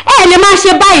 Ẹ lè máa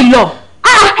ṣe báyìí lọ.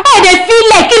 Ẹ lè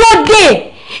filẹ̀ kí ló dé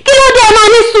ẹ máa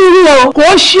ní sùúrù o. Kò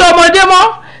ṣe ọmọdé mọ́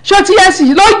ṣó ti yẹ sí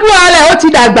lójú ara ẹ̀ ó ti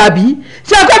dàgbà bí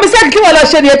ṣé ọkọ mi sẹ́kì kí wọ́n lọ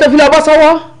ṣe nìyẹn tó fi lọ bọ́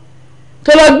sọ́wọ́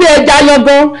tó lọ gbé ẹja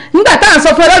yangan nígbà tá à ń sọ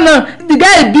fún ẹ lọ́nà the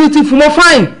guy is beautiful mo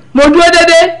fine mo dúró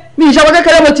dédé mi ìṣọwọ́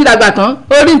kékeré mo ti dàgbà tán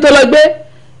orí tó lọ gbé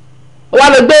wà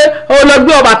lọ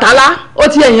gbé Ọbàtálá ó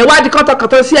ti ẹ̀yìn wádìí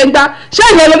kọ́tọ̀kọ́tọ̀ sí ẹgbá ṣé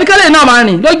ìyẹn lóníkẹ́lẹ́ náà máa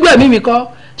rìn lójú ẹ̀mí mi kọ́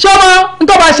ṣé ọmọ ń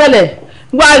tó bá ṣẹlẹ̀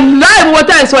wà láì mú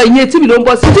wọ́tá ìsọ ìyẹn tí mi ló ń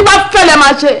bọ̀ sí tí bá fẹ́lẹ̀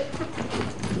máa ṣe.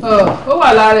 ó wà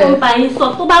lára ẹ̀. ó bá yín sọ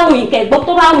tó bá wù yín kẹ́ gbọ́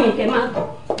tó bá wù yín kẹ́ máa gbọ́.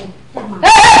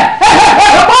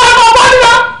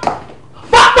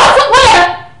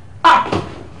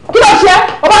 kí ló ṣe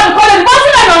ọba nìkan lè bọ́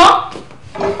sílẹ̀ náà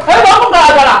ẹ bọ́ fún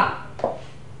gàràgàrà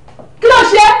kí ló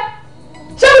ṣe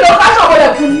ṣé mi lò ká ṣọ̀bọ̀lẹ̀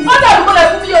fún mi ó dàbí kọ́lẹ̀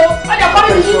fún mi o ó jẹ́ kọ́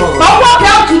mi yìí máa wọ́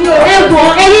ọ̀kẹ́ ọ̀tún ni o. egbò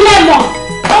ẹyin lẹ́mọ̀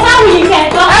tó bá wù yín kẹ́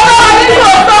gbọ́. ẹ bá wà nínú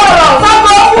òótọ́ ọ̀rọ̀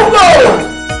sábà kúndò.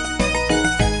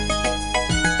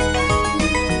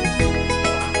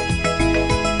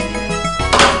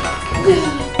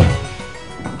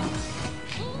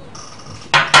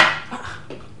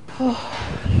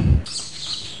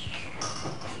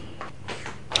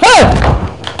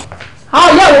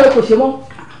 àwọn ìyá rẹ kò ṣe mọ́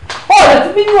ọ̀rẹ́ tí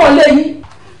bí wọ́n lé yín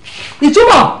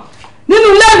ìtumọ̀ nínú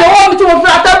ilé ìnáwó mi tí mo fi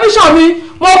ra tẹlifíṣàn mi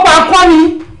mo pa nǹkan mi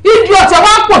ìdí ọ̀tẹ̀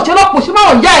wá pòṣé lọ́pòṣé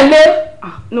máa ń yá ẹ lé.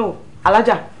 no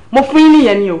alájà mo fún yín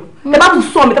nìyẹn ni o tẹ bá tún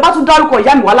sọ mi tẹ bá tún dárúkọ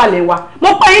ìyá mi wà lálẹ́ wa mo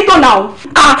pa yín tó náà o.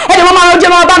 ẹni mo máa ń jẹ́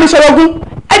máa bá mi ṣọ̀rọ̀ ogun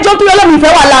ẹjọ́ tó yẹ lẹ́nu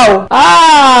ìfẹ́ wà lá o.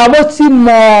 mo ti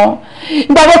mọ̀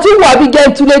ìgbà mo ti wà bí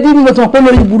gẹ́ntúlé dín ní mo ti mọ̀ pé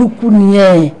lórí burúkú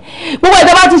nìyẹn gbogbo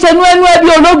ìjọba ti ṣe nú ẹnu ẹbí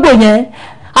ológbò yẹn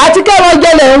àti kẹ́wọ́n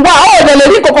jẹlẹ̀ ń wá ó ìdẹ̀lẹ̀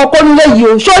rí kọ̀kọ́ kó nílé yìí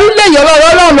o sórí ilé yìí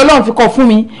ọlọ́run fi kọ̀ fún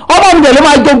mi ọmọ mi dẹ̀ ló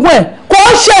máa jogún ẹ̀ kò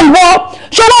ń ṣe ìwọ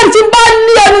ṣọlá tí bá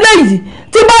ní ẹnu léyìí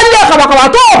tí bá ní ẹ̀kàbàkàbà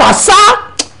tó ọ̀bà sá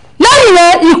lẹ́yìn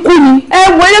rẹ̀ ikú ni. ẹ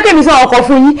wo elékèmí sọ ọkọ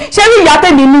fún yín ṣé rí ìyá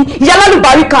tèmi ni ìyá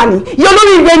lálùbáríkà ni ìyá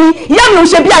olórí ire ni ìyá mi ò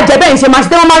ṣe bí àjẹbẹ́ yìí ṣe máa ṣe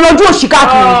tẹ́ wọ́n máa yanjú òṣì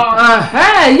káàkiri.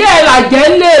 yé ẹ làjẹ́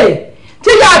lè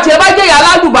tíyà àti ẹ bá jẹ́ ìyá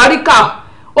lálùbáríkà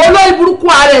olórí burúkú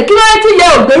ààrẹ kí ló dé tí ìyá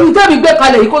ògbérú tẹ́mi gbé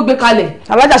kalẹ̀ yìí kó gbé kalẹ̀.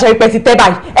 alájà sọ ìpẹ́ ti tẹ́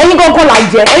báyìí ẹ̀yin gángan là ń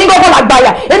jẹ ẹ̀yin gángan là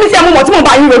gbáyà èmi tí ẹ mú mọ̀ tí mo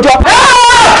bá yín rojọ́.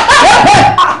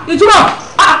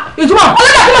 ìtumọ̀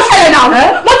ọlọ́jà kí ló ṣẹlẹ̀ náà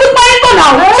mo ti pa ẹ̀ńtọ́ náà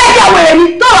ṣé kí àwọn èrè ni.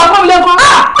 tó o bá fọ́ mi lẹ́kọ́.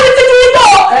 ó ti ti yín tó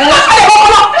kí ló ṣẹlẹ̀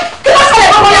kọ́kọ́ kí ló ṣẹlẹ̀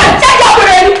kọ́kọ́ yẹn ṣé kí àwọn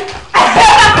èrè ni.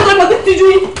 mo ti ti ju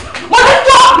yín mo ti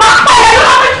tó máa pa ẹ̀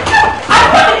lọ́wọ́.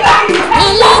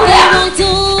 ọlọ́run tó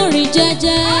rìn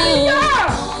jẹ́jẹ́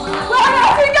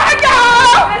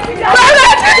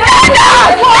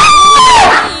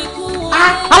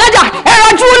alájà ẹ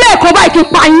rọjú lẹ́ẹ̀kan báyìí kí n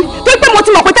pa yín tó pé mo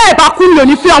ti mọ̀ pé tẹ́ ẹ̀ bá kú mi ò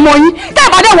ní fi ọmọ yín tẹ́ ẹ̀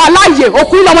bá dẹ̀ wà láàyè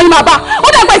òkú lọmọ yín máa bá ó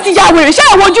dẹ̀gbẹ́ sí ìyá wèrè ṣé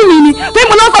ìwọ ojú mi ni tó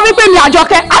mo lọ sọ wípé mi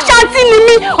Àjọkẹ́ Àṣàntí ni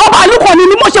mí ọba àlùkò ni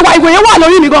mí mo ṣe wà ìwèrè wà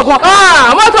lórí mi gangan.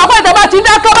 mo sọ pé ìtẹ́ bá ti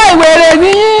dákẹ́ bá ìwèrè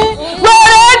ní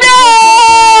wèrè dé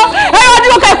o ẹ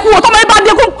rọjú kẹ́ kú o tọ́mọ yín bá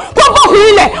dé kó kú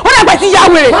ilẹ̀ ó dẹ̀gbẹ́ sí ìyá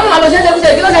wèrè.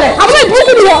 àbúrò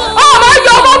ìbúrúkú nìyẹn ọmọ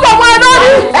yọ ọmọ bọ̀ fún ẹ lórí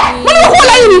mo ní kó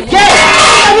lẹ́yìn mi.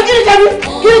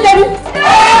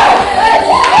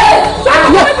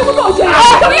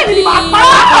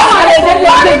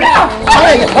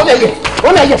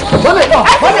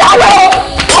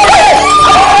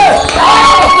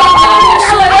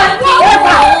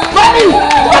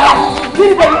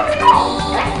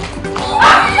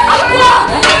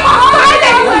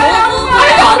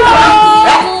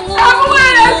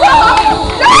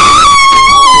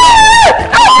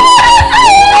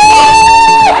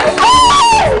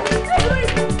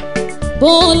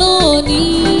 bọ́ọ̀lù ní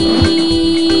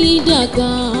dàgbà.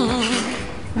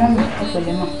 mọ́mí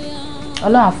ọ̀pẹ̀lẹ̀ mọ́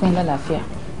ọlọ́run á fún yín lálàáfíà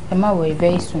ẹ má wọ̀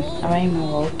very soon ara yín máa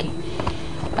wà òkè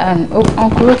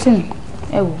uncle Rotimi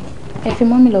ẹ wò ẹ fi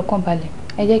mọ́mí lọ́kàn balẹ̀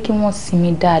ẹ jẹ́ kí wọ́n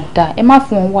sinmi dáadáa ẹ má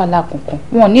fún wọn wàhálà kankan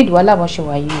wọn ò ní ìdí wàhálà bọ́n ṣe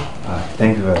wà yìí o.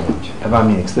 Thank you very much ẹ bá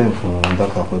mi explain fún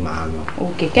dókítà pé màá lọ.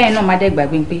 òkè kẹ́yìn náà má dẹ́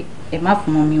gbàgbé pé ẹ má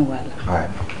fún mọ́mí wàhálà.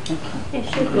 ẹ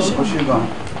ṣe gan.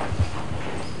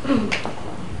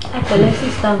 Pẹ̀lẹ́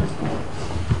sísá.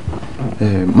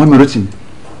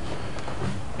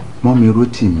 mọ́mí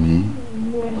Rotimi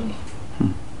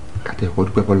kàtẹ́ ẹ̀kọ́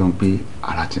dúpẹ́ fọlọ́n pé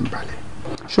ara ti ń balẹ̀.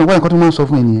 ṣùgbọ́n nǹkan tó máa ń sọ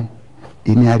fún ẹ nìyẹn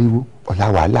èmi ariwo ọ̀la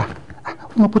wàhálà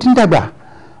ọmọ kò tí ń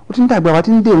dàgbà wa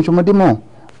tí ń dé ìrìnsọmọdé mọ́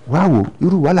wá wò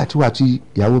irú wàhálà tí wà á ti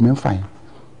ìyàwó mi ń fà yẹn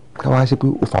káwá ṣe pé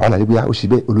ó fà wàhálà lébi ó sì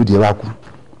bẹ́ẹ̀ olóde ẹ wá kú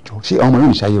ṣé ọmọ yóò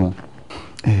ní ṣayé wọn.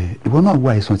 ìwọ náà wo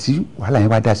àìsàn tí wàhálà yẹn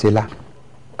wá dá sí ẹ lá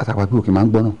àtàwọn pé òkè máa ń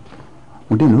gbọ́nà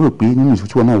mo dé lérò pé nínú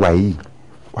ìṣòtí wọn náà wà yìí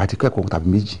wà á ti kẹ́kọ̀ọ́ tàbí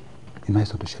méjì nínú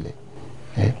àìsàn tó ṣẹlẹ̀.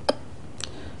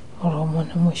 ọ̀rọ̀ ọmọ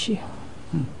ni mo ṣe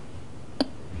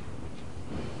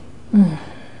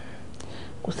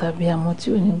kò sábẹ́ àmọ́ tí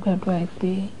ò ní gbàdúrà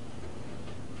pé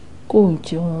kò ń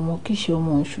jẹun ọmọ kì í ṣe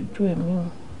ọmọ ìṣojú ẹ̀mí o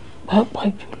pàápàá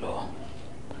jùlọ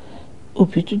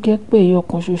òbí tó jẹ́ pé ẹyọ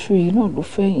kan ṣoṣo yìí náà ló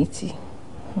fẹ̀yìntì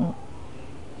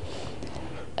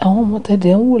àwọn ọmọ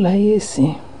tẹ̀dẹ̀ ń wò láyé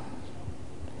ìsìn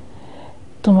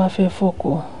tó máa fẹ́ fọ́kọ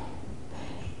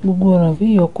gbogbo ọ̀ràn bí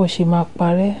ìyọkọ ṣe máa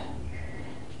parẹ́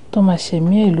tó máa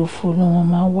ṣẹ̀mí ẹ̀ ló fún ní wọn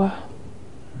máa wá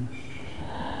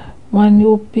wọn ní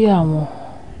ó pé àwọn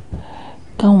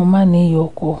káwọn má ní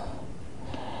ìyọkọ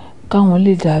káwọn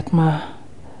lè dá máa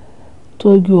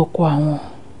tọ́jú ọkọ àwọn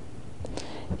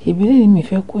ìbílẹ̀ ni mi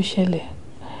fẹ́ kó ṣẹlẹ̀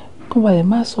kó ba lè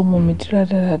má sọ ọmọ mi dírá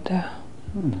dáadáa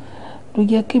ló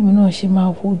jẹ́ kí èmi náà ṣe máa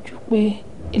wojú pé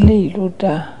eléyìí ló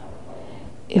dáa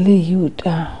eléyìí ò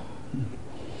dáa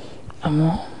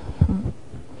àmọ́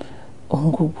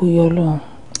ohun gbogbo yọ lọ́hùn.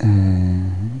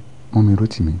 mọ́mí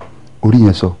Rotimi orí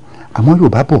yẹn sọ àmọ́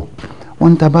Yorùbá bọ̀ wọ́n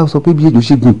ní tá a bá sọ pé bí ejò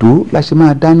ṣe gùn tó la ṣe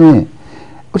máa dáná ẹ̀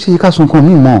ó ṣe yẹ ká sun nǹkan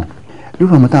míì mọ́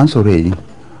lórí ọmọ tá à ń sọ̀rọ̀ ẹ̀ yìí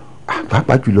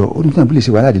pàápàá jùlọ ó ní tí wọn bí lè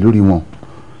ṣe wàhálà dé lórí wọn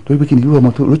torí pé kí ni irú ọmọ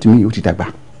Rotimi ó ti dàgbà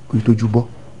ó ti tójú bọ́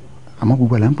àmọ́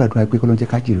gbogbo àlà ń gbàdúrà pé kọ́lọ́n jẹ́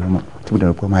ká jèrè ọmọ tí mo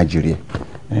dàrú pé ọmọ àjèrè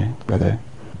ẹ̀ gbàdá.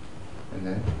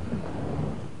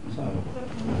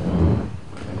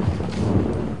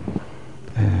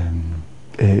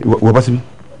 wọ́n bá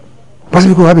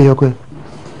síbí kó wá bẹ̀ yọ ọkọ ẹ.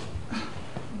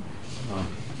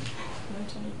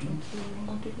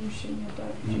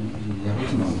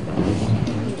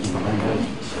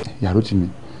 ìyá Rotimi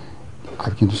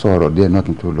àbí kí n tún sọ ọ̀rọ̀ díẹ̀ náà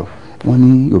kí n tó lọ wọ́n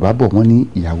ní Yorùbá bọ̀ wọ́n ní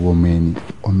ìyàwó ọmọ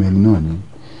ẹni náà ni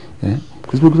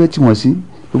kò sí gbogbo fẹ́ tí wọ́n sí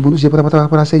gbogbo tó ṣe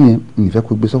pátápátá sẹ́yìn ìfẹ́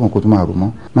kó gbé sọ́kàn kó tó máa rò mọ́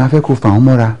máa fẹ́ kó fà wọ́n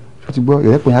mọ́ra ó ti gbọ́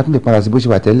ìrẹ́pọ̀ yẹn á tún lè padà sí bó ṣe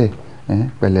wà tẹ́lẹ̀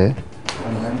pẹ̀lẹ́.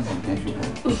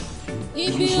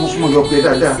 súnmọ́ lọ pé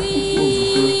dáadáa.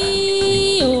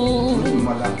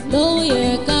 ló yẹ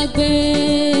ká gbé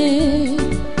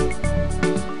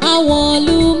àwọn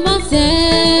olùmọ̀tẹ́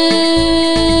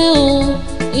o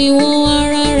ìwọ̀n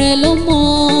ara rẹ̀ ló mọ̀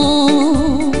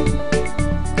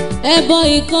ẹbọ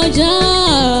ìkọjá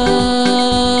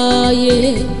ààyè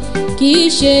kì í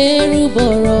ṣe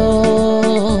rúbọ̀rọ̀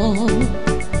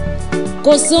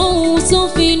kò sóhun tó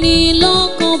fi ní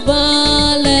lọ́kàn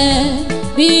balẹ̀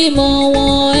bímọ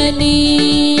wọn ẹni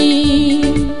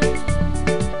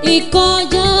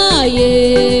ìkọjá ààyè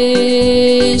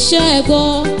ṣẹ́gbọ́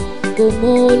kò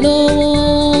mọ olówó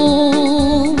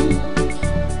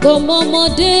kò mọ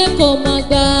ọmọdé kò má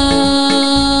gbà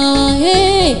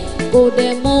kò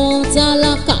dẹ̀ mọ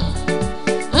tálákà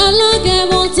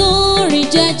alágẹmọ tó rìn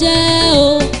jẹ́jẹ́